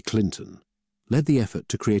 Hillary Clinton, led the effort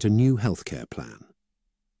to create a new healthcare plan.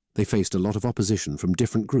 They faced a lot of opposition from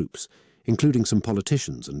different groups, including some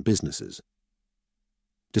politicians and businesses.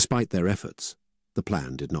 Despite their efforts, the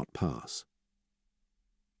plan did not pass.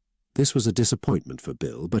 This was a disappointment for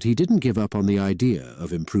Bill, but he didn't give up on the idea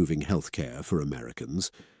of improving health care for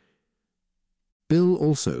Americans. Bill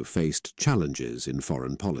also faced challenges in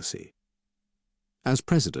foreign policy. As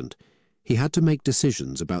president, he had to make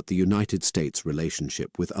decisions about the United States'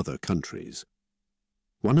 relationship with other countries.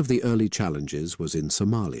 One of the early challenges was in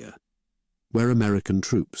Somalia, where American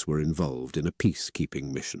troops were involved in a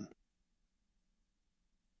peacekeeping mission.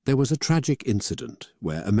 There was a tragic incident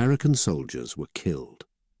where American soldiers were killed.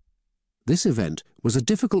 This event was a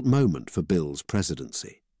difficult moment for Bill's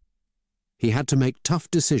presidency. He had to make tough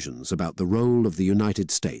decisions about the role of the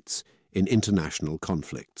United States in international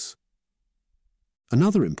conflicts.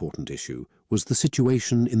 Another important issue was the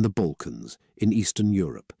situation in the Balkans in Eastern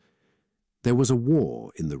Europe. There was a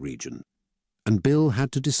war in the region, and Bill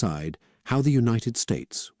had to decide how the United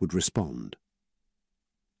States would respond.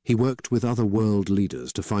 He worked with other world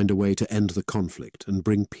leaders to find a way to end the conflict and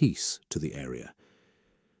bring peace to the area.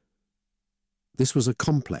 This was a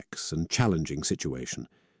complex and challenging situation,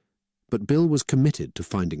 but Bill was committed to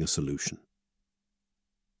finding a solution.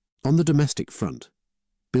 On the domestic front,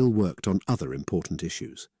 Bill worked on other important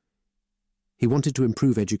issues. He wanted to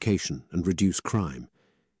improve education and reduce crime.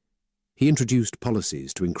 He introduced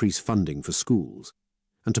policies to increase funding for schools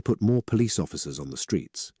and to put more police officers on the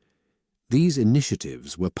streets. These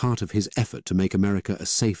initiatives were part of his effort to make America a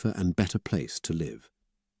safer and better place to live.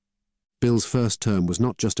 Bill's first term was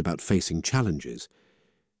not just about facing challenges.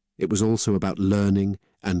 It was also about learning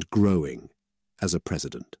and growing as a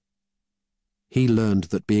president. He learned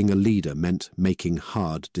that being a leader meant making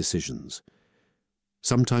hard decisions.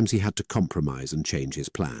 Sometimes he had to compromise and change his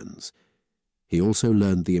plans. He also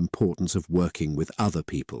learned the importance of working with other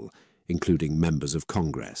people, including members of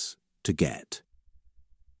Congress, to get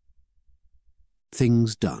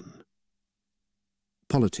things done.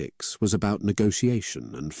 Politics was about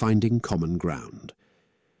negotiation and finding common ground.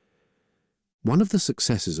 One of the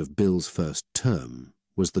successes of Bill's first term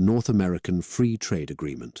was the North American Free Trade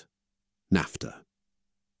Agreement, NAFTA.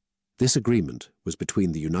 This agreement was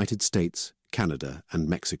between the United States, Canada, and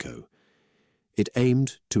Mexico. It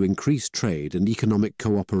aimed to increase trade and economic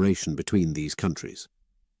cooperation between these countries.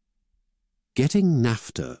 Getting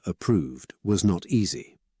NAFTA approved was not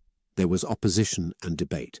easy. There was opposition and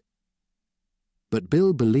debate. But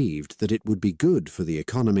Bill believed that it would be good for the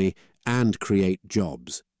economy and create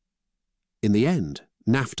jobs. In the end,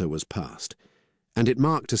 NAFTA was passed, and it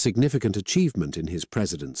marked a significant achievement in his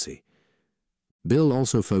presidency. Bill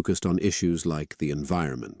also focused on issues like the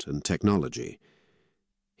environment and technology.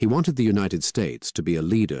 He wanted the United States to be a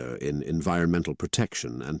leader in environmental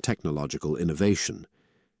protection and technological innovation.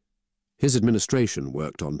 His administration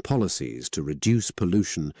worked on policies to reduce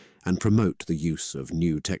pollution and promote the use of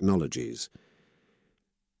new technologies.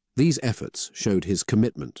 These efforts showed his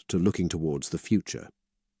commitment to looking towards the future.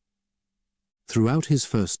 Throughout his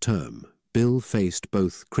first term, Bill faced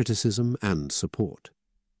both criticism and support.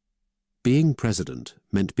 Being president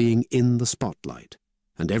meant being in the spotlight,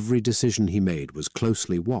 and every decision he made was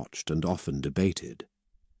closely watched and often debated.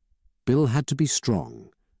 Bill had to be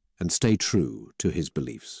strong and stay true to his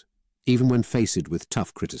beliefs, even when faced with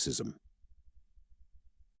tough criticism.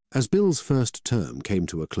 As Bill's first term came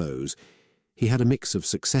to a close, he had a mix of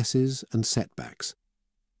successes and setbacks.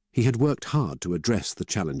 He had worked hard to address the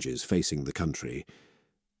challenges facing the country,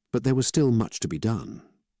 but there was still much to be done.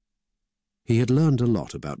 He had learned a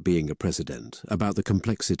lot about being a president, about the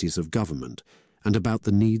complexities of government, and about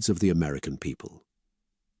the needs of the American people.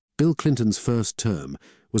 Bill Clinton's first term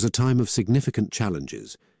was a time of significant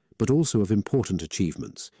challenges, but also of important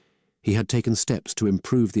achievements. He had taken steps to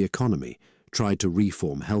improve the economy, tried to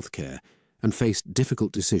reform healthcare, and faced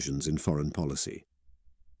difficult decisions in foreign policy.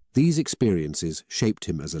 These experiences shaped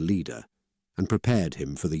him as a leader and prepared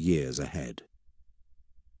him for the years ahead.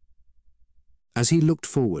 As he looked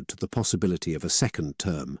forward to the possibility of a second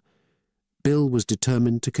term, Bill was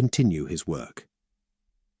determined to continue his work.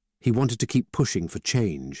 He wanted to keep pushing for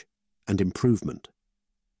change and improvement.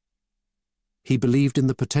 He believed in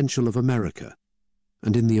the potential of America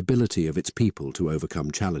and in the ability of its people to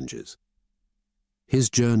overcome challenges. His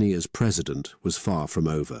journey as president was far from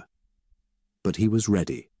over, but he was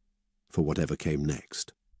ready for whatever came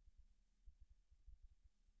next.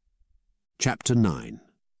 Chapter 9.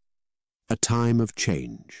 A Time of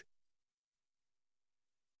Change.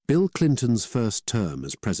 Bill Clinton's first term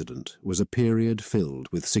as president was a period filled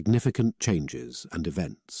with significant changes and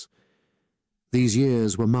events. These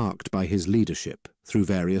years were marked by his leadership through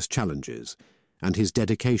various challenges and his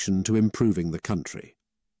dedication to improving the country.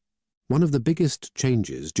 One of the biggest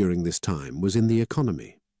changes during this time was in the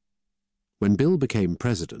economy. When Bill became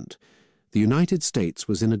president, the United States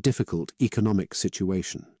was in a difficult economic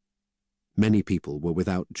situation. Many people were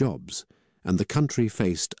without jobs, and the country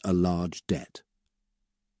faced a large debt.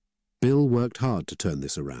 Bill worked hard to turn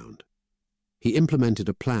this around. He implemented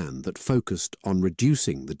a plan that focused on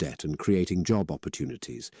reducing the debt and creating job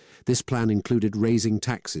opportunities. This plan included raising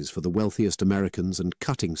taxes for the wealthiest Americans and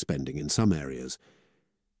cutting spending in some areas.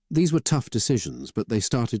 These were tough decisions, but they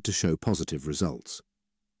started to show positive results.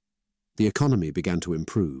 The economy began to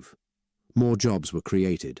improve. More jobs were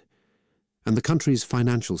created, and the country's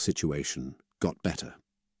financial situation got better.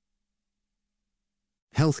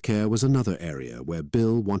 Healthcare was another area where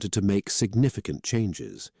Bill wanted to make significant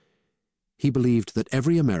changes. He believed that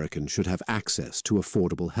every American should have access to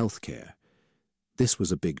affordable healthcare. This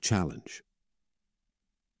was a big challenge.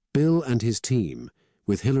 Bill and his team,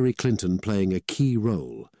 with Hillary Clinton playing a key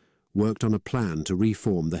role, worked on a plan to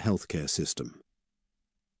reform the healthcare system.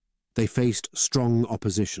 They faced strong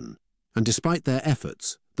opposition, and despite their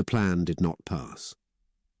efforts, the plan did not pass.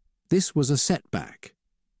 This was a setback,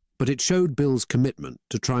 but it showed Bill's commitment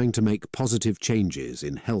to trying to make positive changes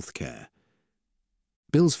in healthcare.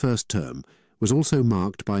 Bill's first term was also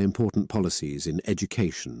marked by important policies in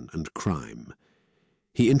education and crime.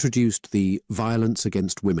 He introduced the Violence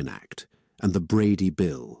Against Women Act and the Brady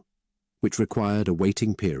Bill, which required a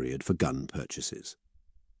waiting period for gun purchases.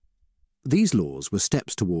 These laws were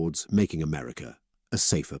steps towards making America a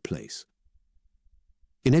safer place.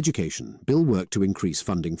 In education, Bill worked to increase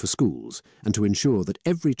funding for schools and to ensure that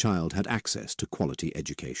every child had access to quality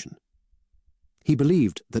education. He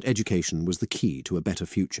believed that education was the key to a better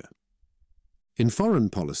future. In foreign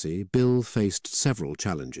policy, Bill faced several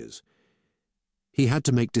challenges. He had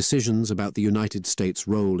to make decisions about the United States'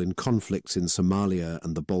 role in conflicts in Somalia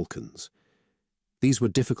and the Balkans. These were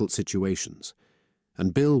difficult situations,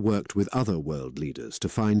 and Bill worked with other world leaders to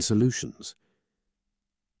find solutions.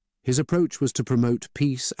 His approach was to promote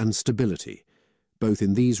peace and stability, both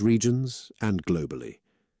in these regions and globally.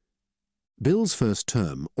 Bill's first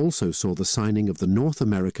term also saw the signing of the North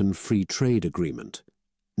American Free Trade Agreement,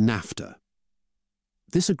 NAFTA.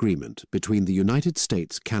 This agreement between the United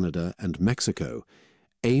States, Canada, and Mexico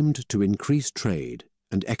aimed to increase trade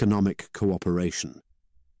and economic cooperation.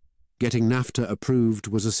 Getting NAFTA approved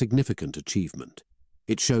was a significant achievement.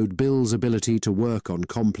 It showed Bill's ability to work on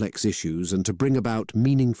complex issues and to bring about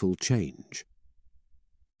meaningful change.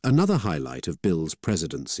 Another highlight of Bill's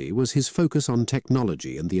presidency was his focus on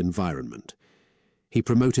technology and the environment. He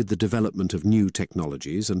promoted the development of new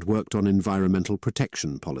technologies and worked on environmental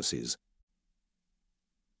protection policies.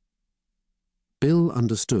 Bill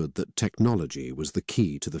understood that technology was the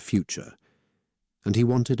key to the future, and he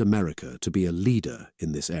wanted America to be a leader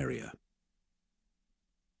in this area.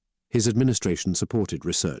 His administration supported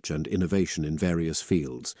research and innovation in various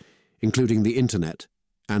fields, including the Internet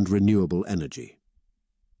and renewable energy.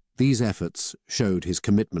 These efforts showed his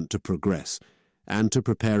commitment to progress and to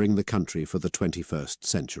preparing the country for the 21st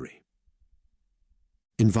century.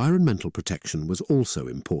 Environmental protection was also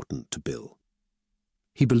important to Bill.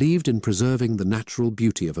 He believed in preserving the natural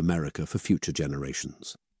beauty of America for future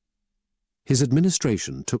generations. His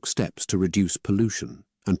administration took steps to reduce pollution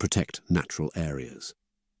and protect natural areas.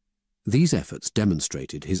 These efforts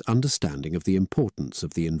demonstrated his understanding of the importance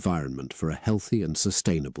of the environment for a healthy and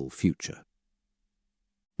sustainable future.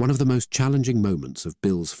 One of the most challenging moments of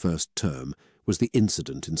Bill's first term was the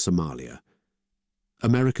incident in Somalia.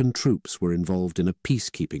 American troops were involved in a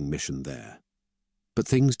peacekeeping mission there, but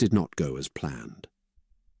things did not go as planned.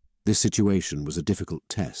 This situation was a difficult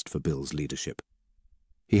test for Bill's leadership.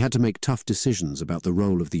 He had to make tough decisions about the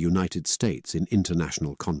role of the United States in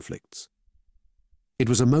international conflicts. It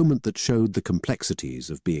was a moment that showed the complexities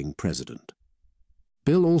of being president.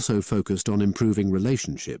 Bill also focused on improving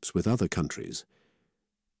relationships with other countries.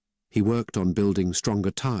 He worked on building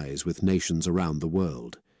stronger ties with nations around the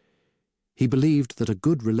world. He believed that a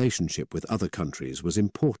good relationship with other countries was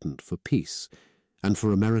important for peace and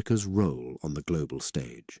for America's role on the global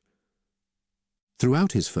stage.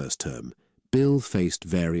 Throughout his first term, Bill faced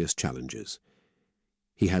various challenges.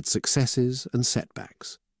 He had successes and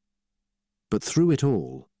setbacks. But through it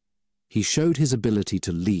all, he showed his ability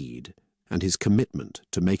to lead and his commitment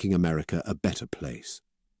to making America a better place.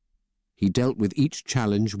 He dealt with each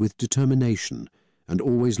challenge with determination and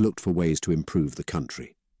always looked for ways to improve the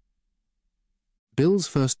country. Bill's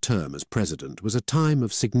first term as president was a time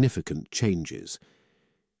of significant changes.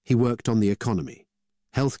 He worked on the economy,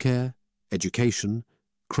 healthcare, education,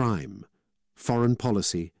 crime, foreign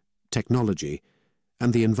policy, technology,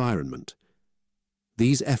 and the environment.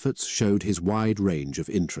 These efforts showed his wide range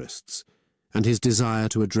of interests and his desire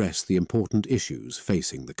to address the important issues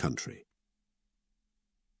facing the country.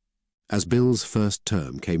 As Bill's first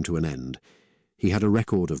term came to an end, he had a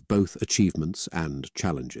record of both achievements and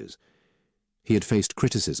challenges. He had faced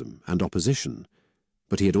criticism and opposition,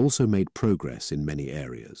 but he had also made progress in many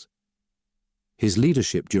areas. His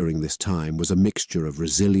leadership during this time was a mixture of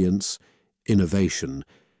resilience, innovation,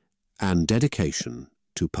 and dedication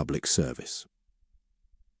to public service.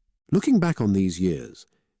 Looking back on these years,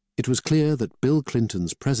 it was clear that Bill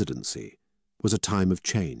Clinton's presidency was a time of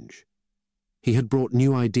change. He had brought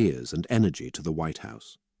new ideas and energy to the White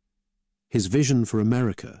House. His vision for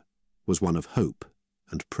America was one of hope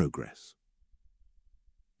and progress.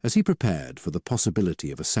 As he prepared for the possibility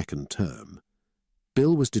of a second term,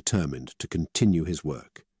 Bill was determined to continue his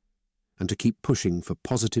work and to keep pushing for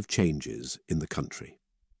positive changes in the country.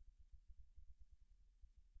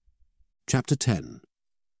 Chapter 10.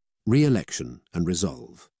 Re-election and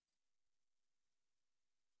Resolve.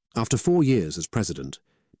 After 4 years as president,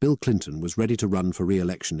 Bill Clinton was ready to run for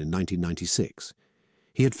re-election in 1996.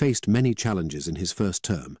 He had faced many challenges in his first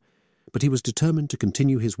term, but he was determined to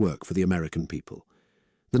continue his work for the American people.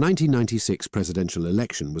 The 1996 presidential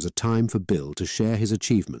election was a time for Bill to share his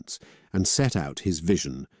achievements and set out his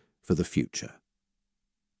vision for the future.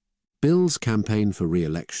 Bill's campaign for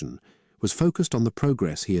re-election was focused on the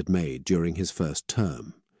progress he had made during his first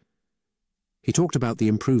term. He talked about the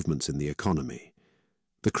improvements in the economy,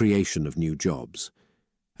 the creation of new jobs,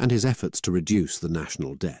 and his efforts to reduce the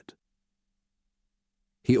national debt.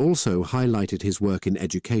 He also highlighted his work in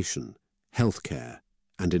education, healthcare,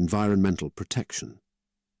 and environmental protection.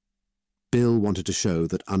 Bill wanted to show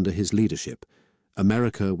that under his leadership,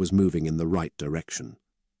 America was moving in the right direction.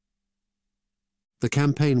 The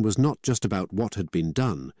campaign was not just about what had been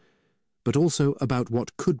done, but also about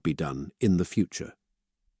what could be done in the future.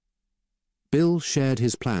 Bill shared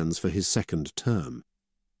his plans for his second term.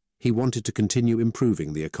 He wanted to continue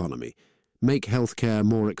improving the economy, make healthcare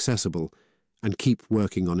more accessible, and keep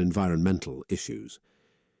working on environmental issues.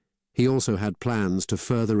 He also had plans to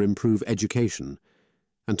further improve education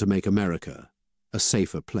and to make America a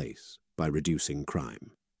safer place by reducing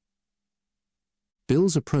crime.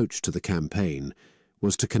 Bill's approach to the campaign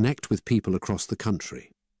was to connect with people across the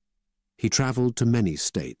country. He traveled to many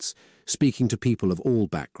states, speaking to people of all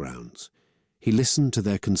backgrounds. He listened to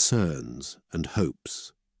their concerns and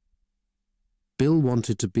hopes. Bill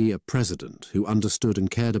wanted to be a president who understood and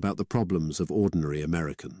cared about the problems of ordinary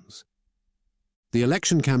Americans. The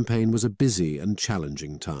election campaign was a busy and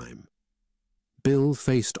challenging time. Bill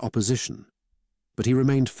faced opposition, but he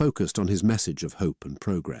remained focused on his message of hope and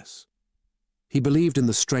progress. He believed in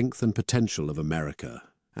the strength and potential of America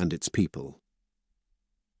and its people.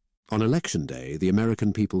 On Election Day, the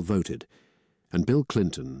American people voted, and Bill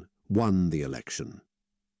Clinton won the election.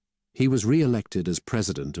 He was re-elected as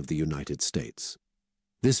President of the United States.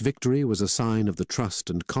 This victory was a sign of the trust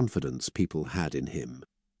and confidence people had in him.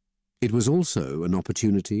 It was also an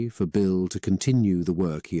opportunity for Bill to continue the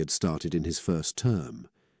work he had started in his first term.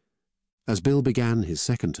 As Bill began his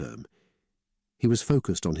second term, he was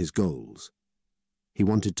focused on his goals. He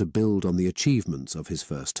wanted to build on the achievements of his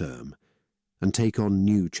first term and take on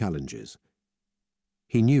new challenges.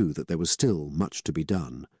 He knew that there was still much to be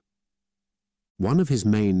done. One of his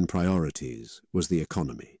main priorities was the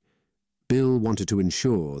economy. Bill wanted to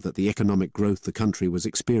ensure that the economic growth the country was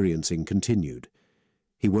experiencing continued.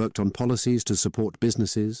 He worked on policies to support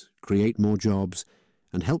businesses, create more jobs,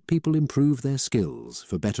 and help people improve their skills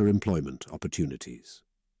for better employment opportunities.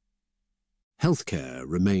 Healthcare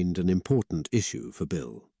remained an important issue for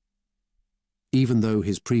Bill. Even though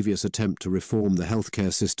his previous attempt to reform the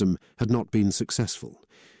healthcare system had not been successful,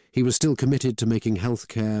 he was still committed to making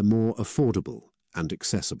healthcare more affordable and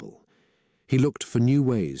accessible. He looked for new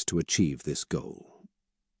ways to achieve this goal.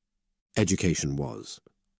 Education was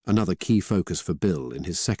another key focus for Bill in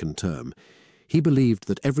his second term. He believed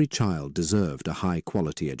that every child deserved a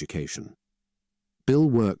high-quality education. Bill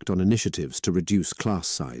worked on initiatives to reduce class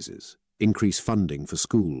sizes, increase funding for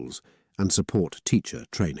schools, and support teacher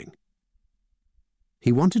training.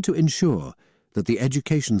 He wanted to ensure that the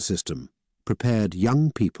education system prepared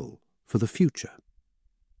young people for the future.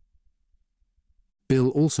 Bill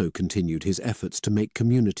also continued his efforts to make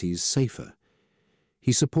communities safer.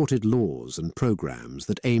 He supported laws and programs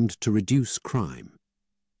that aimed to reduce crime.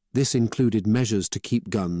 This included measures to keep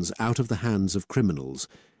guns out of the hands of criminals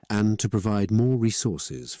and to provide more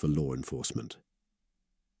resources for law enforcement.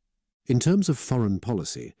 In terms of foreign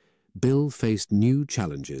policy, Bill faced new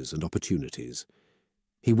challenges and opportunities.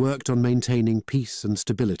 He worked on maintaining peace and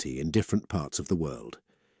stability in different parts of the world.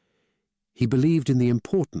 He believed in the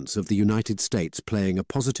importance of the United States playing a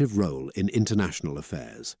positive role in international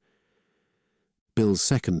affairs. Bill's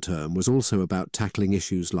second term was also about tackling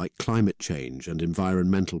issues like climate change and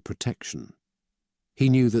environmental protection. He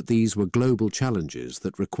knew that these were global challenges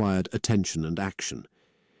that required attention and action.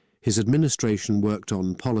 His administration worked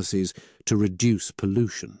on policies to reduce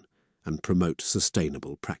pollution and promote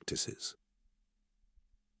sustainable practices.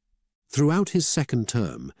 Throughout his second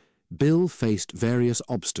term, Bill faced various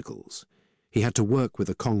obstacles. He had to work with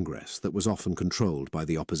a Congress that was often controlled by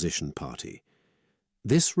the opposition party.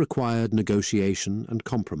 This required negotiation and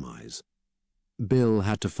compromise. Bill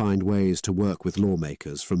had to find ways to work with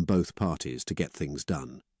lawmakers from both parties to get things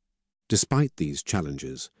done. Despite these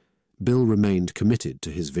challenges, Bill remained committed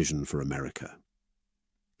to his vision for America.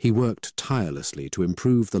 He worked tirelessly to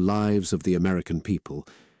improve the lives of the American people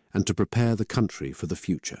and to prepare the country for the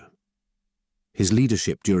future. His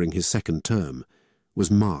leadership during his second term was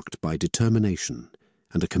marked by determination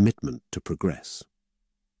and a commitment to progress.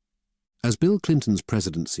 As Bill Clinton's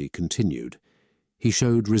presidency continued, he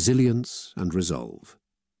showed resilience and resolve.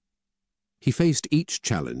 He faced each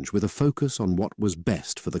challenge with a focus on what was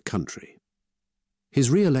best for the country. His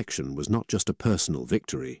re-election was not just a personal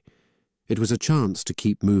victory, it was a chance to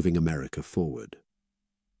keep moving America forward.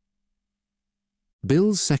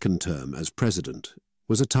 Bill's second term as president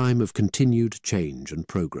was a time of continued change and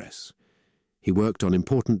progress. He worked on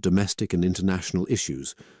important domestic and international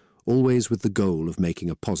issues, always with the goal of making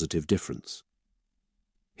a positive difference.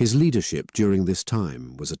 His leadership during this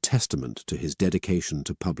time was a testament to his dedication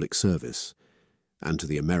to public service and to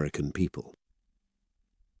the American people.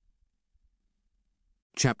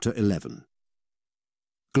 Chapter 11.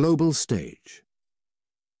 Global Stage.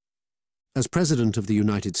 As President of the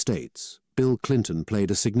United States, Bill Clinton played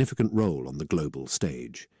a significant role on the global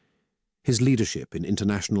stage. His leadership in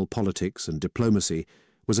international politics and diplomacy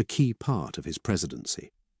was a key part of his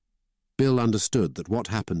presidency. Bill understood that what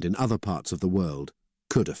happened in other parts of the world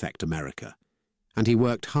could affect America, and he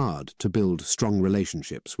worked hard to build strong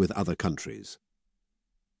relationships with other countries.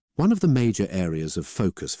 One of the major areas of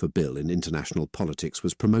focus for Bill in international politics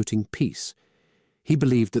was promoting peace. He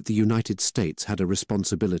believed that the United States had a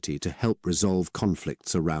responsibility to help resolve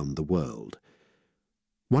conflicts around the world.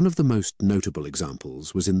 One of the most notable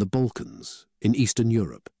examples was in the Balkans, in Eastern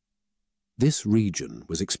Europe. This region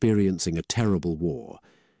was experiencing a terrible war,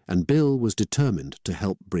 and Bill was determined to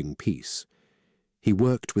help bring peace. He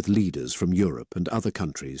worked with leaders from Europe and other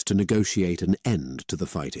countries to negotiate an end to the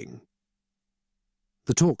fighting.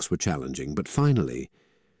 The talks were challenging, but finally,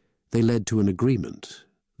 they led to an agreement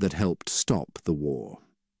that helped stop the war.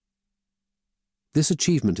 This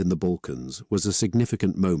achievement in the Balkans was a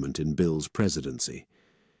significant moment in Bill's presidency.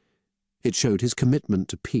 It showed his commitment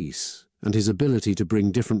to peace and his ability to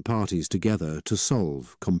bring different parties together to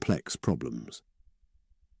solve complex problems.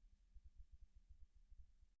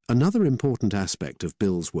 Another important aspect of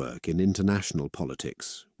Bill's work in international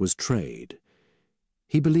politics was trade.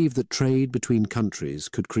 He believed that trade between countries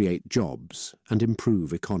could create jobs and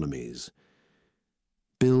improve economies.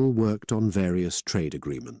 Bill worked on various trade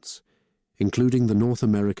agreements, including the North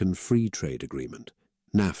American Free Trade Agreement,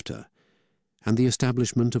 NAFTA, and the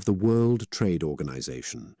establishment of the World Trade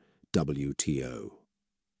Organization, WTO.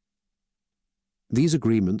 These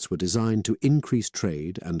agreements were designed to increase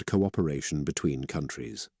trade and cooperation between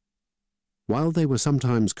countries. While they were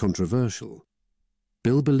sometimes controversial,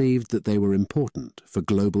 Bill believed that they were important for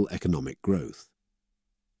global economic growth.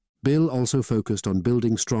 Bill also focused on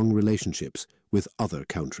building strong relationships with other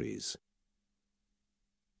countries.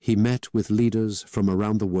 He met with leaders from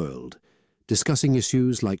around the world, discussing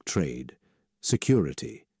issues like trade,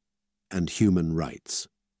 security, and human rights.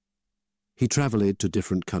 He travelled to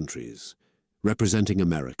different countries, representing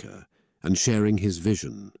America and sharing his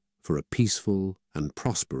vision for a peaceful and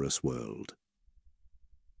prosperous world.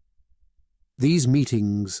 These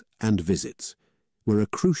meetings and visits were a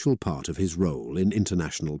crucial part of his role in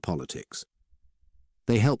international politics.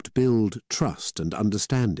 They helped build trust and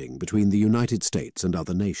understanding between the United States and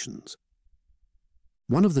other nations.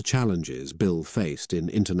 One of the challenges Bill faced in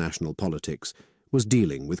international politics was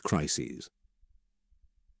dealing with crises.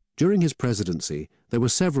 During his presidency, there were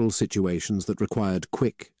several situations that required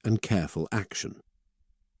quick and careful action.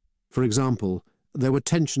 For example, there were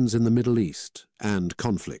tensions in the Middle East and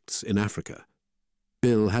conflicts in Africa.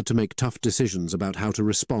 Bill had to make tough decisions about how to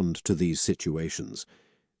respond to these situations.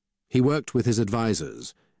 He worked with his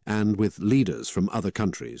advisors and with leaders from other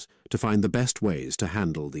countries to find the best ways to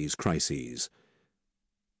handle these crises.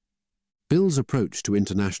 Bill's approach to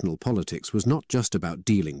international politics was not just about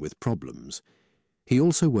dealing with problems. He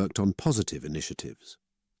also worked on positive initiatives.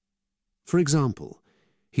 For example,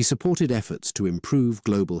 he supported efforts to improve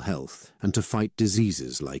global health and to fight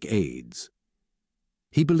diseases like AIDS.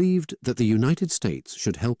 He believed that the United States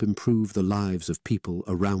should help improve the lives of people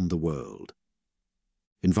around the world.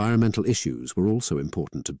 Environmental issues were also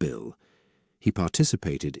important to Bill. He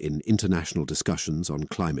participated in international discussions on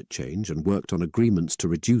climate change and worked on agreements to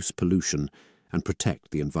reduce pollution and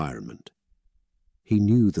protect the environment. He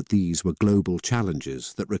knew that these were global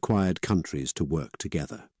challenges that required countries to work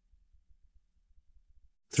together.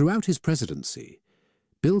 Throughout his presidency,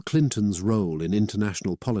 Bill Clinton's role in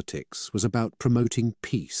international politics was about promoting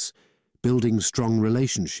peace, building strong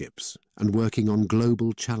relationships, and working on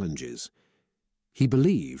global challenges. He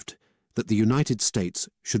believed that the United States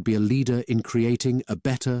should be a leader in creating a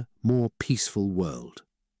better, more peaceful world.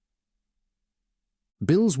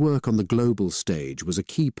 Bill's work on the global stage was a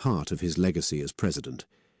key part of his legacy as president.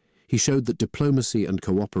 He showed that diplomacy and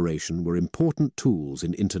cooperation were important tools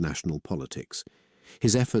in international politics.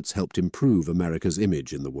 His efforts helped improve America's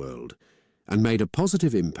image in the world and made a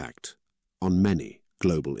positive impact on many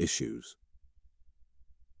global issues.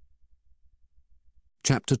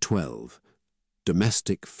 Chapter 12.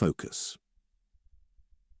 Domestic Focus.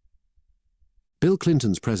 Bill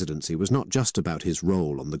Clinton's presidency was not just about his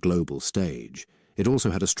role on the global stage. It also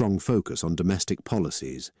had a strong focus on domestic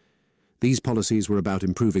policies. These policies were about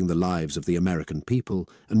improving the lives of the American people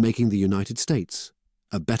and making the United States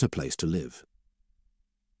a better place to live.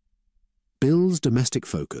 Bill's domestic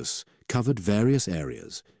focus covered various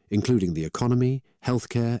areas, including the economy,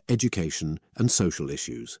 healthcare, education, and social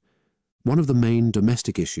issues. One of the main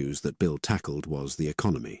domestic issues that Bill tackled was the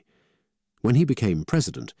economy. When he became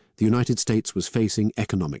president, the United States was facing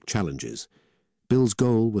economic challenges. Bill's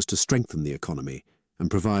goal was to strengthen the economy and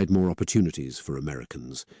provide more opportunities for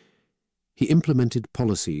Americans. He implemented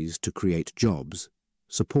policies to create jobs,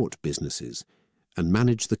 support businesses, and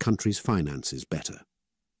manage the country's finances better.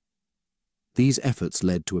 These efforts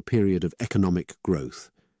led to a period of economic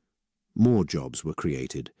growth. More jobs were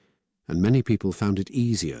created, and many people found it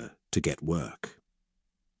easier to get work.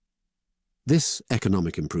 This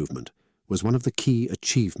economic improvement was one of the key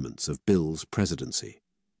achievements of Bill's presidency.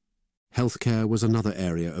 Healthcare was another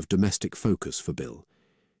area of domestic focus for Bill.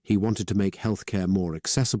 He wanted to make healthcare more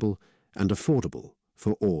accessible and affordable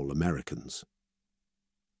for all Americans.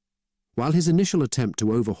 While his initial attempt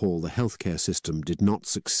to overhaul the healthcare system did not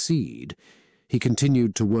succeed, he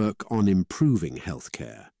continued to work on improving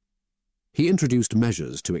healthcare. He introduced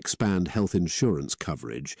measures to expand health insurance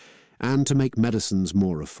coverage and to make medicines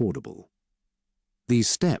more affordable. These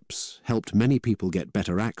steps helped many people get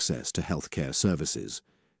better access to healthcare services.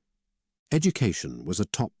 Education was a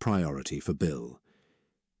top priority for Bill.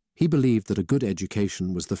 He believed that a good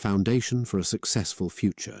education was the foundation for a successful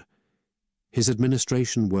future. His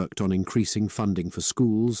administration worked on increasing funding for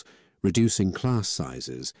schools, reducing class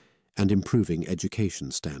sizes, and improving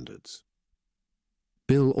education standards.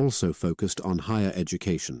 Bill also focused on higher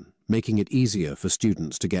education, making it easier for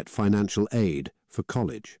students to get financial aid for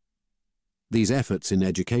college. These efforts in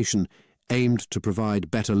education aimed to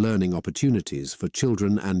provide better learning opportunities for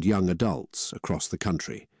children and young adults across the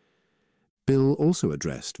country. Bill also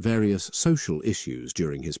addressed various social issues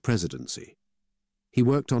during his presidency. He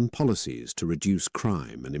worked on policies to reduce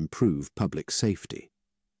crime and improve public safety.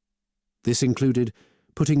 This included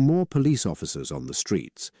putting more police officers on the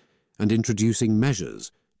streets and introducing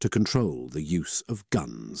measures to control the use of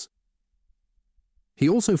guns. He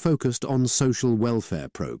also focused on social welfare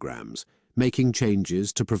programs, making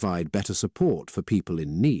changes to provide better support for people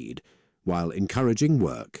in need, while encouraging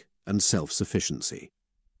work and self-sufficiency.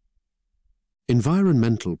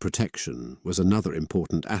 Environmental protection was another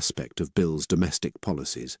important aspect of Bill's domestic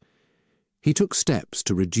policies. He took steps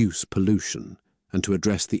to reduce pollution and to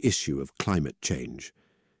address the issue of climate change.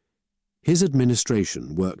 His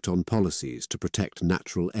administration worked on policies to protect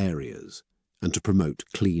natural areas and to promote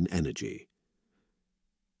clean energy.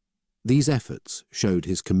 These efforts showed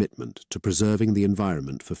his commitment to preserving the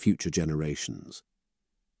environment for future generations.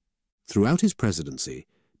 Throughout his presidency,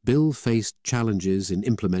 Bill faced challenges in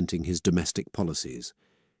implementing his domestic policies.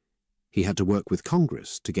 He had to work with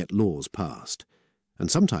Congress to get laws passed, and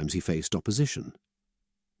sometimes he faced opposition.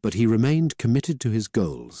 But he remained committed to his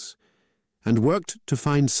goals and worked to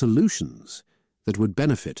find solutions that would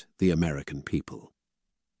benefit the American people.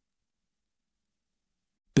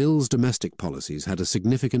 Bill's domestic policies had a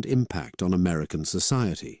significant impact on American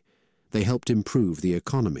society. They helped improve the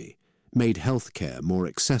economy, made health care more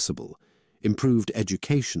accessible, improved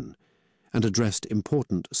education, and addressed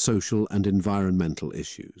important social and environmental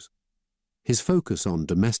issues. His focus on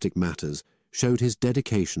domestic matters showed his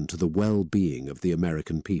dedication to the well-being of the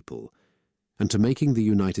American people and to making the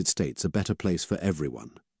United States a better place for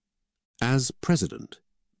everyone. As president,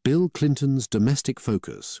 Bill Clinton's domestic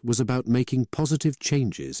focus was about making positive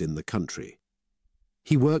changes in the country.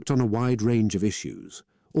 He worked on a wide range of issues,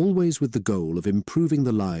 always with the goal of improving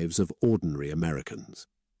the lives of ordinary Americans.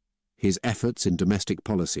 His efforts in domestic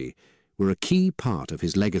policy were a key part of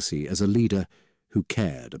his legacy as a leader who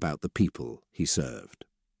cared about the people he served.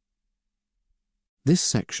 This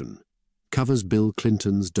section covers Bill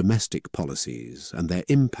Clinton's domestic policies and their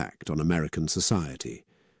impact on American society,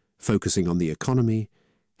 focusing on the economy,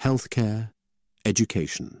 healthcare,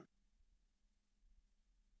 education.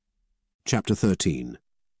 Chapter 13.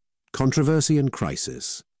 Controversy and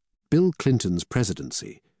Crisis. Bill Clinton's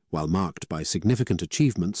presidency, while marked by significant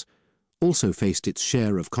achievements, also faced its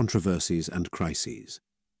share of controversies and crises.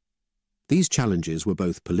 These challenges were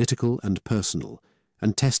both political and personal,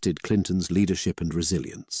 and tested Clinton's leadership and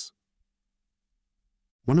resilience.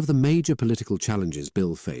 One of the major political challenges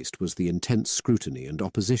Bill faced was the intense scrutiny and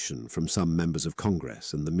opposition from some members of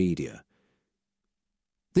Congress and the media.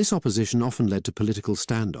 This opposition often led to political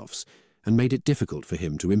standoffs and made it difficult for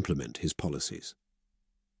him to implement his policies.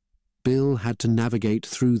 Bill had to navigate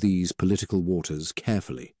through these political waters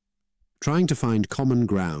carefully, trying to find common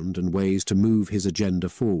ground and ways to move his agenda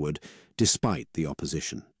forward despite the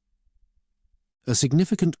opposition. A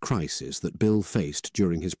significant crisis that Bill faced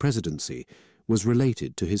during his presidency was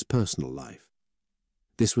related to his personal life.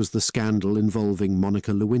 This was the scandal involving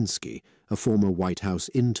Monica Lewinsky, a former White House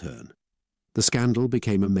intern. The scandal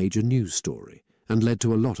became a major news story and led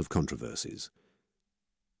to a lot of controversies.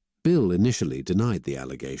 Bill initially denied the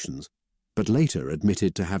allegations, but later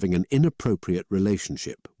admitted to having an inappropriate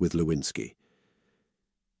relationship with Lewinsky.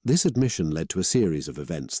 This admission led to a series of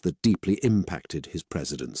events that deeply impacted his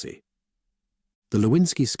presidency. The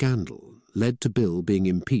Lewinsky scandal led to Bill being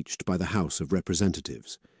impeached by the House of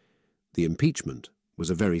Representatives. The impeachment was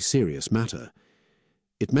a very serious matter.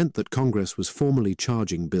 It meant that Congress was formally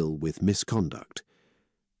charging Bill with misconduct.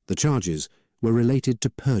 The charges were related to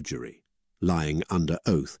perjury, lying under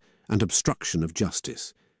oath, and obstruction of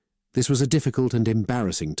justice. This was a difficult and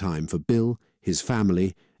embarrassing time for Bill, his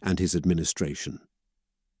family, and his administration.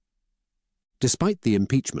 Despite the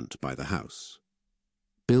impeachment by the House,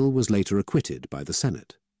 Bill was later acquitted by the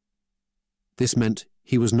Senate. This meant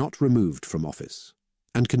he was not removed from office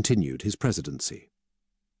and continued his presidency.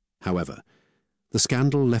 However, the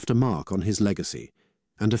scandal left a mark on his legacy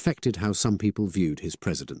and affected how some people viewed his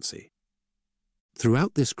presidency.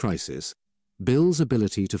 Throughout this crisis, Bill's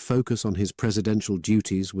ability to focus on his presidential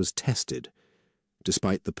duties was tested.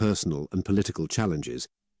 Despite the personal and political challenges,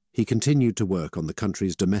 he continued to work on the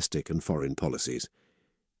country's domestic and foreign policies.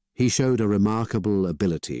 He showed a remarkable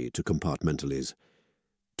ability to compartmentalize,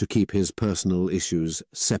 to keep his personal issues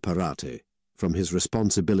separate from his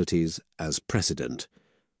responsibilities as president.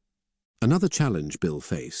 Another challenge Bill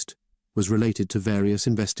faced was related to various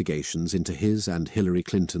investigations into his and Hillary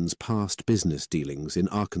Clinton's past business dealings in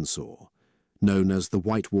Arkansas, known as the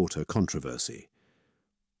Whitewater controversy.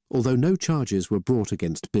 Although no charges were brought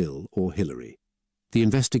against Bill or Hillary, the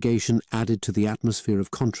investigation added to the atmosphere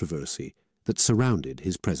of controversy that surrounded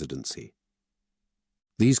his presidency.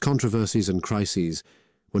 These controversies and crises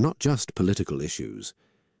were not just political issues,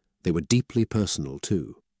 they were deeply personal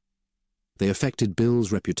too. They affected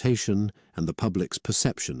Bill's reputation and the public's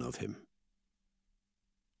perception of him.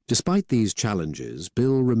 Despite these challenges,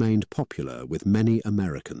 Bill remained popular with many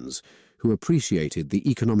Americans who appreciated the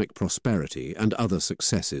economic prosperity and other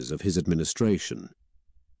successes of his administration.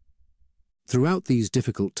 Throughout these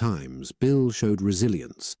difficult times, Bill showed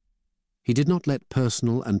resilience. He did not let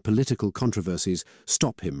personal and political controversies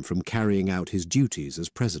stop him from carrying out his duties as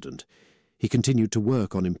president. He continued to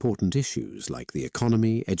work on important issues like the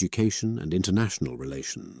economy, education, and international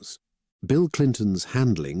relations. Bill Clinton's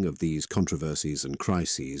handling of these controversies and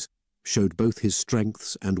crises showed both his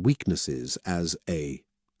strengths and weaknesses as a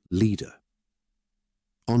leader.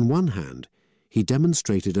 On one hand, he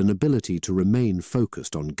demonstrated an ability to remain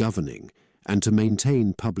focused on governing and to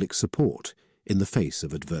maintain public support in the face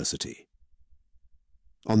of adversity.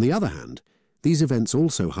 On the other hand, these events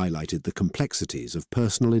also highlighted the complexities of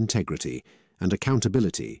personal integrity and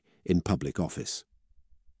accountability in public office.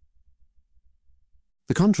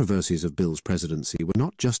 The controversies of Bill's presidency were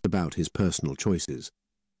not just about his personal choices.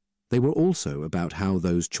 They were also about how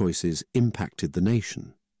those choices impacted the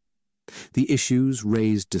nation. The issues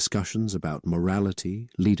raised discussions about morality,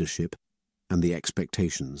 leadership, and the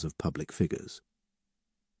expectations of public figures.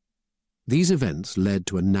 These events led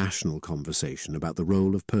to a national conversation about the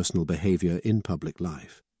role of personal behavior in public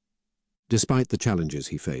life. Despite the challenges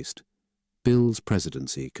he faced, Bill's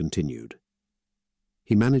presidency continued.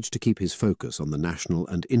 He managed to keep his focus on the national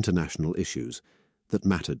and international issues that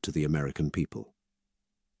mattered to the American people.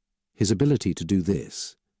 His ability to do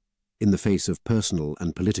this, in the face of personal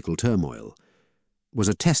and political turmoil, was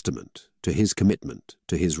a testament to his commitment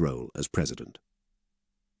to his role as president.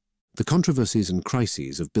 The controversies and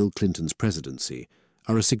crises of Bill Clinton's presidency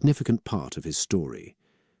are a significant part of his story.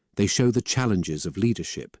 They show the challenges of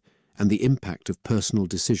leadership and the impact of personal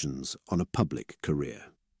decisions on a public career.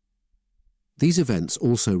 These events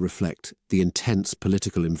also reflect the intense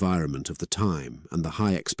political environment of the time and the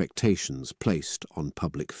high expectations placed on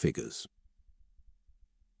public figures.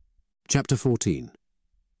 Chapter 14.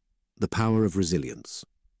 The Power of Resilience.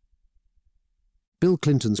 Bill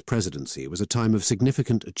Clinton's presidency was a time of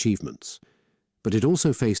significant achievements, but it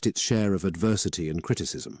also faced its share of adversity and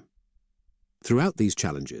criticism. Throughout these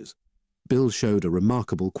challenges, Bill showed a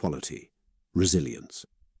remarkable quality: resilience.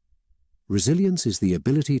 Resilience is the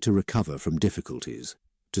ability to recover from difficulties,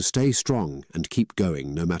 to stay strong and keep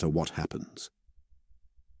going no matter what happens.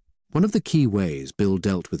 One of the key ways Bill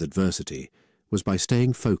dealt with adversity was by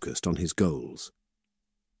staying focused on his goals.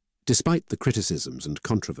 Despite the criticisms and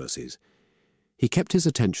controversies, he kept his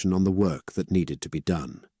attention on the work that needed to be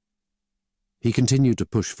done. He continued to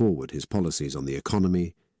push forward his policies on the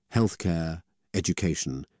economy, healthcare,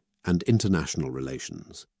 education, and international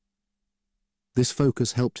relations. This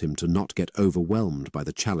focus helped him to not get overwhelmed by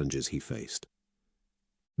the challenges he faced.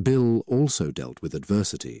 Bill also dealt with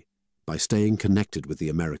adversity by staying connected with the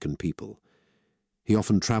American people. He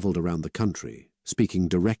often traveled around the country, speaking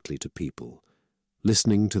directly to people,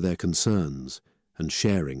 listening to their concerns, and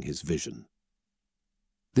sharing his vision.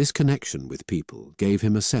 This connection with people gave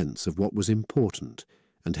him a sense of what was important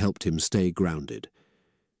and helped him stay grounded.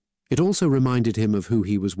 It also reminded him of who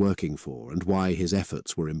he was working for and why his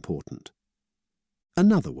efforts were important.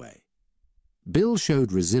 Another way Bill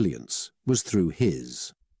showed resilience was through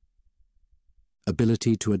his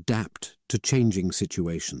ability to adapt to changing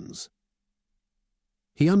situations.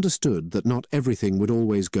 He understood that not everything would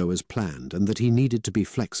always go as planned and that he needed to be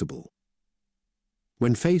flexible.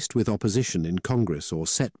 When faced with opposition in Congress or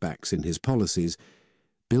setbacks in his policies,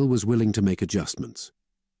 Bill was willing to make adjustments.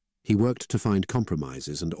 He worked to find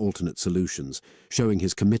compromises and alternate solutions, showing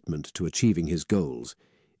his commitment to achieving his goals,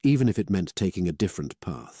 even if it meant taking a different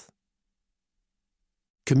path.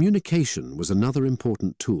 Communication was another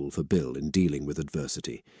important tool for Bill in dealing with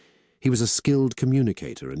adversity. He was a skilled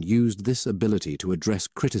communicator and used this ability to address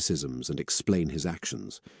criticisms and explain his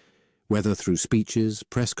actions. Whether through speeches,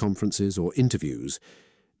 press conferences, or interviews,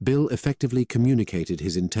 Bill effectively communicated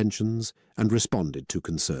his intentions and responded to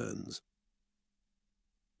concerns.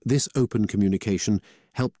 This open communication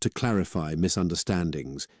helped to clarify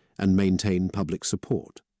misunderstandings and maintain public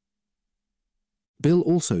support. Bill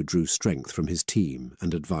also drew strength from his team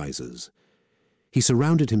and advisors. He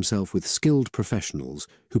surrounded himself with skilled professionals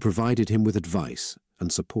who provided him with advice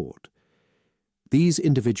and support. These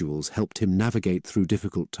individuals helped him navigate through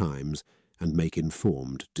difficult times and make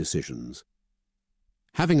informed decisions.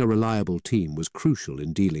 Having a reliable team was crucial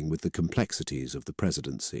in dealing with the complexities of the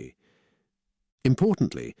presidency.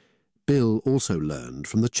 Importantly, Bill also learned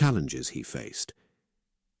from the challenges he faced.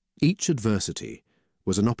 Each adversity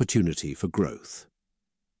was an opportunity for growth.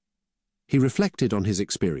 He reflected on his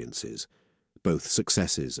experiences, both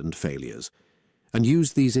successes and failures, and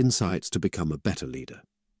used these insights to become a better leader.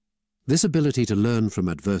 This ability to learn from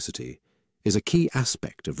adversity is a key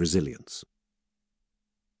aspect of resilience.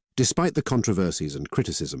 Despite the controversies and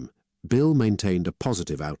criticism, Bill maintained a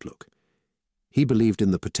positive outlook. He believed in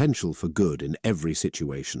the potential for good in every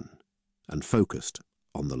situation and focused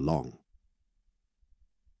on the long.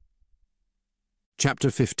 Chapter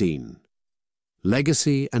 15.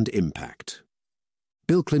 Legacy and impact.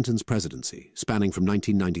 Bill Clinton's presidency, spanning from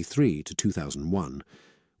 1993 to 2001,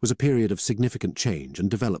 was a period of significant change and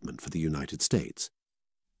development for the United States.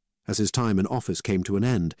 As his time in office came to an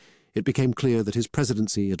end, it became clear that his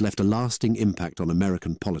presidency had left a lasting impact on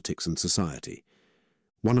American politics and society.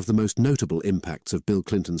 One of the most notable impacts of Bill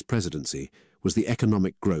Clinton's presidency was the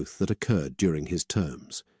economic growth that occurred during his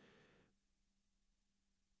terms.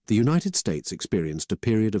 The United States experienced a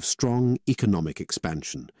period of strong economic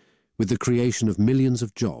expansion, with the creation of millions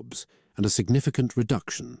of jobs and a significant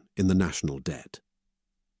reduction in the national debt.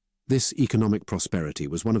 This economic prosperity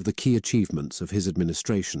was one of the key achievements of his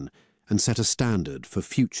administration and set a standard for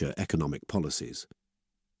future economic policies.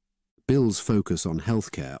 Bill's focus on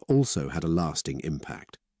healthcare also had a lasting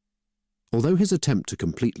impact. Although his attempt to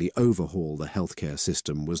completely overhaul the healthcare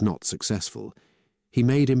system was not successful, he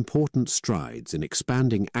made important strides in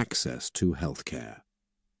expanding access to healthcare.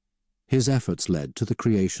 His efforts led to the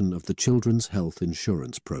creation of the Children's Health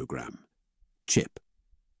Insurance Program, CHIP,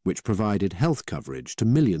 which provided health coverage to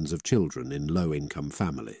millions of children in low-income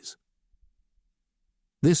families.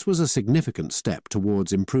 This was a significant step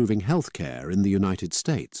towards improving healthcare in the United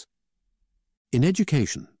States. In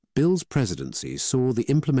education, Bill's presidency saw the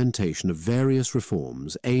implementation of various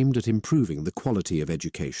reforms aimed at improving the quality of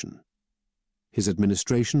education. His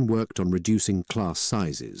administration worked on reducing class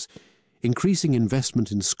sizes, increasing investment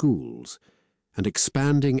in schools, and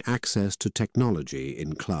expanding access to technology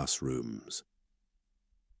in classrooms.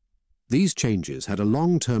 These changes had a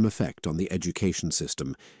long-term effect on the education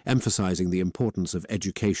system, emphasizing the importance of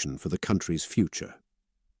education for the country's future.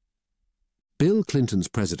 Bill Clinton's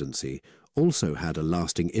presidency also had a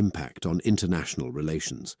lasting impact on international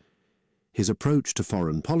relations. His approach to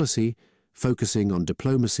foreign policy, focusing on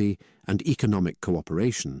diplomacy and economic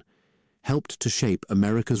cooperation, helped to shape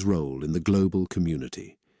America's role in the global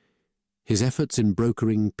community. His efforts in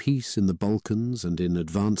brokering peace in the Balkans and in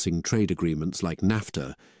advancing trade agreements like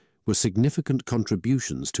NAFTA were significant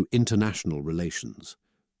contributions to international relations.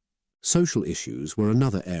 Social issues were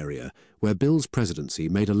another area where Bill's presidency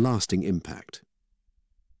made a lasting impact.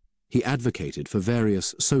 He advocated for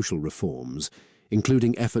various social reforms,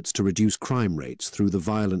 including efforts to reduce crime rates through the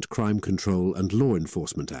Violent Crime Control and Law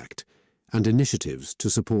Enforcement Act, and initiatives to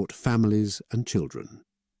support families and children.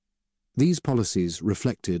 These policies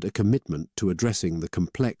reflected a commitment to addressing the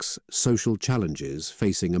complex social challenges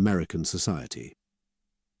facing American society.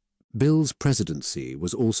 Bill's presidency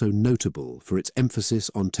was also notable for its emphasis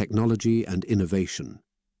on technology and innovation.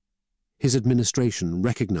 His administration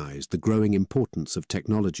recognized the growing importance of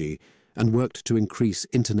technology and worked to increase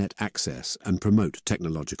Internet access and promote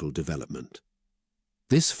technological development.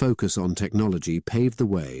 This focus on technology paved the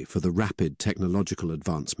way for the rapid technological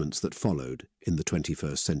advancements that followed in the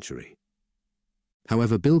 21st century.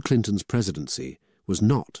 However, Bill Clinton's presidency was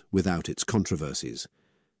not without its controversies.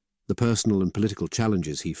 The personal and political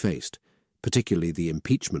challenges he faced, particularly the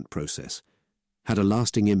impeachment process, had a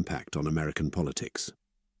lasting impact on American politics.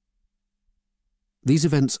 These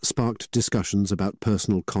events sparked discussions about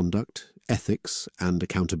personal conduct, ethics, and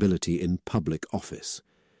accountability in public office.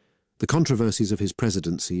 The controversies of his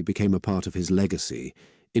presidency became a part of his legacy,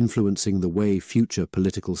 influencing the way future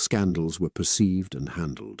political scandals were perceived and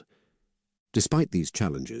handled. Despite these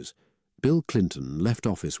challenges, Bill Clinton left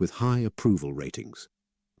office with high approval ratings,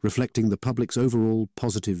 reflecting the public's overall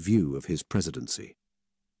positive view of his presidency.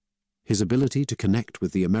 His ability to connect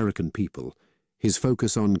with the American people, his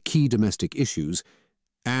focus on key domestic issues,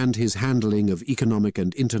 and his handling of economic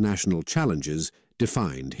and international challenges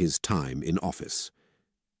defined his time in office.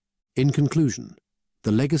 In conclusion,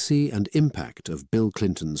 the legacy and impact of Bill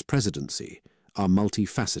Clinton's presidency are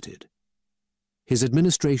multifaceted. His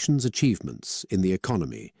administration's achievements in the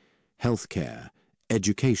economy, healthcare,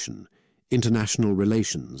 education, international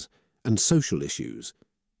relations, and social issues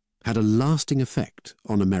had a lasting effect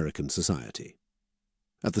on American society.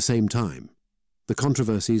 At the same time, the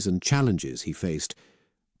controversies and challenges he faced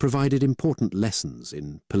provided important lessons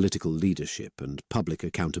in political leadership and public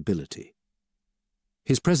accountability.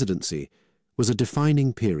 His presidency was a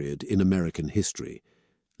defining period in American history,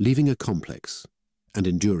 leaving a complex and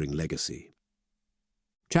enduring legacy.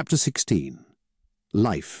 Chapter 16.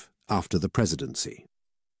 Life after the presidency.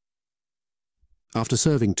 After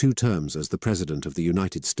serving 2 terms as the President of the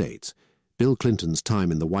United States, Bill Clinton's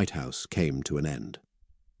time in the White House came to an end.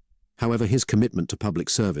 However, his commitment to public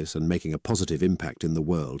service and making a positive impact in the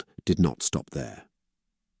world did not stop there.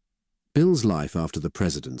 Bill's life after the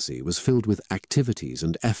presidency was filled with activities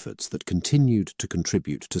and efforts that continued to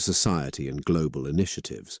contribute to society and global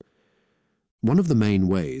initiatives. One of the main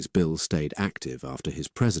ways Bill stayed active after his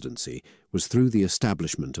presidency was through the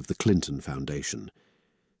establishment of the Clinton Foundation.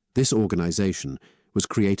 This organization was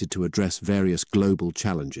created to address various global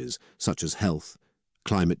challenges such as health,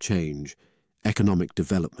 climate change, economic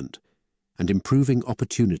development, and improving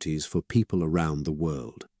opportunities for people around the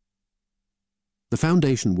world. The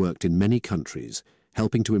foundation worked in many countries,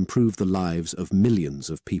 helping to improve the lives of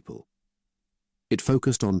millions of people. It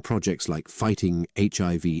focused on projects like fighting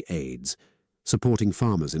HIV/AIDS, supporting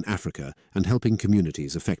farmers in Africa, and helping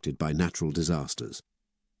communities affected by natural disasters.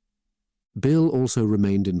 Bill also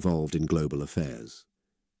remained involved in global affairs.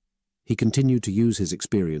 He continued to use his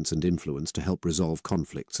experience and influence to help resolve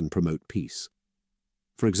conflicts and promote peace.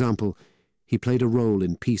 For example, he played a role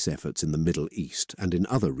in peace efforts in the Middle East and in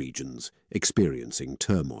other regions experiencing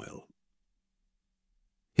turmoil.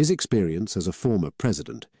 His experience as a former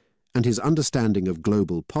president and his understanding of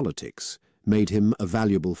global politics made him a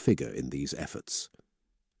valuable figure in these efforts.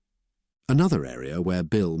 Another area where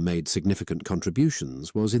Bill made significant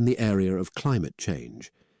contributions was in the area of climate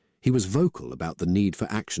change. He was vocal about the need for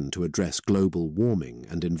action to address global warming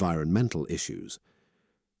and environmental issues.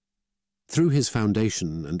 Through his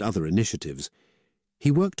foundation and other initiatives,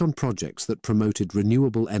 he worked on projects that promoted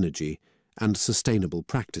renewable energy and sustainable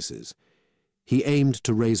practices. He aimed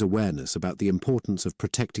to raise awareness about the importance of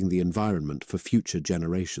protecting the environment for future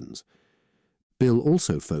generations. Bill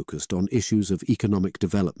also focused on issues of economic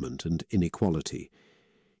development and inequality.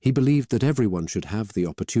 He believed that everyone should have the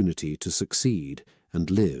opportunity to succeed and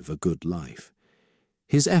live a good life.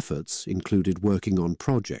 His efforts included working on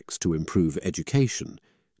projects to improve education,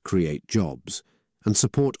 create jobs, and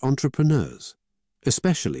support entrepreneurs,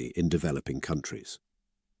 especially in developing countries.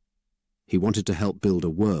 He wanted to help build a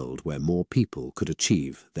world where more people could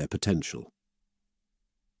achieve their potential.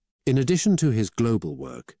 In addition to his global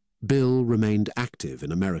work, Bill remained active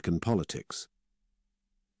in American politics.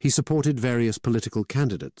 He supported various political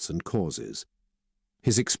candidates and causes.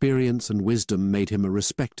 His experience and wisdom made him a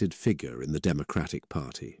respected figure in the Democratic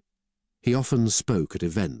Party. He often spoke at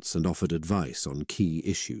events and offered advice on key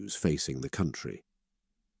issues facing the country.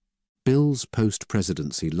 Bill's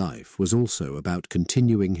post-presidency life was also about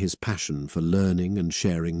continuing his passion for learning and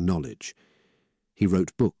sharing knowledge. He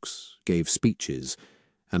wrote books, gave speeches,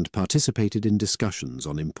 and participated in discussions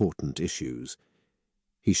on important issues.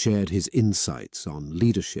 He shared his insights on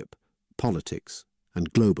leadership, politics,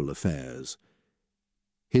 and global affairs.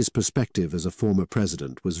 His perspective as a former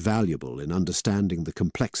president was valuable in understanding the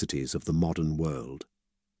complexities of the modern world.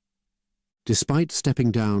 Despite stepping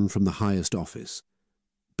down from the highest office,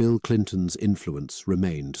 Bill Clinton's influence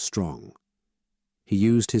remained strong. He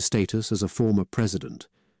used his status as a former president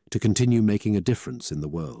to continue making a difference in the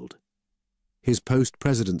world. His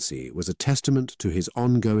post-presidency was a testament to his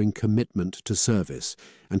ongoing commitment to service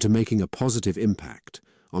and to making a positive impact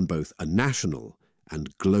on both a national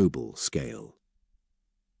and global scale.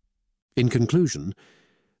 In conclusion,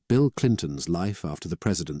 Bill Clinton's life after the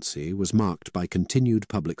presidency was marked by continued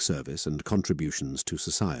public service and contributions to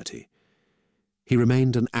society. He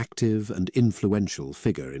remained an active and influential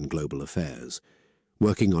figure in global affairs,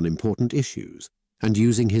 working on important issues and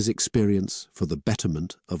using his experience for the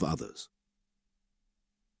betterment of others.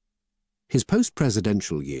 His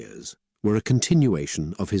post-presidential years were a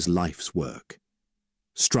continuation of his life's work,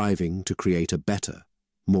 striving to create a better,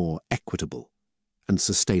 more equitable, and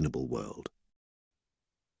sustainable world.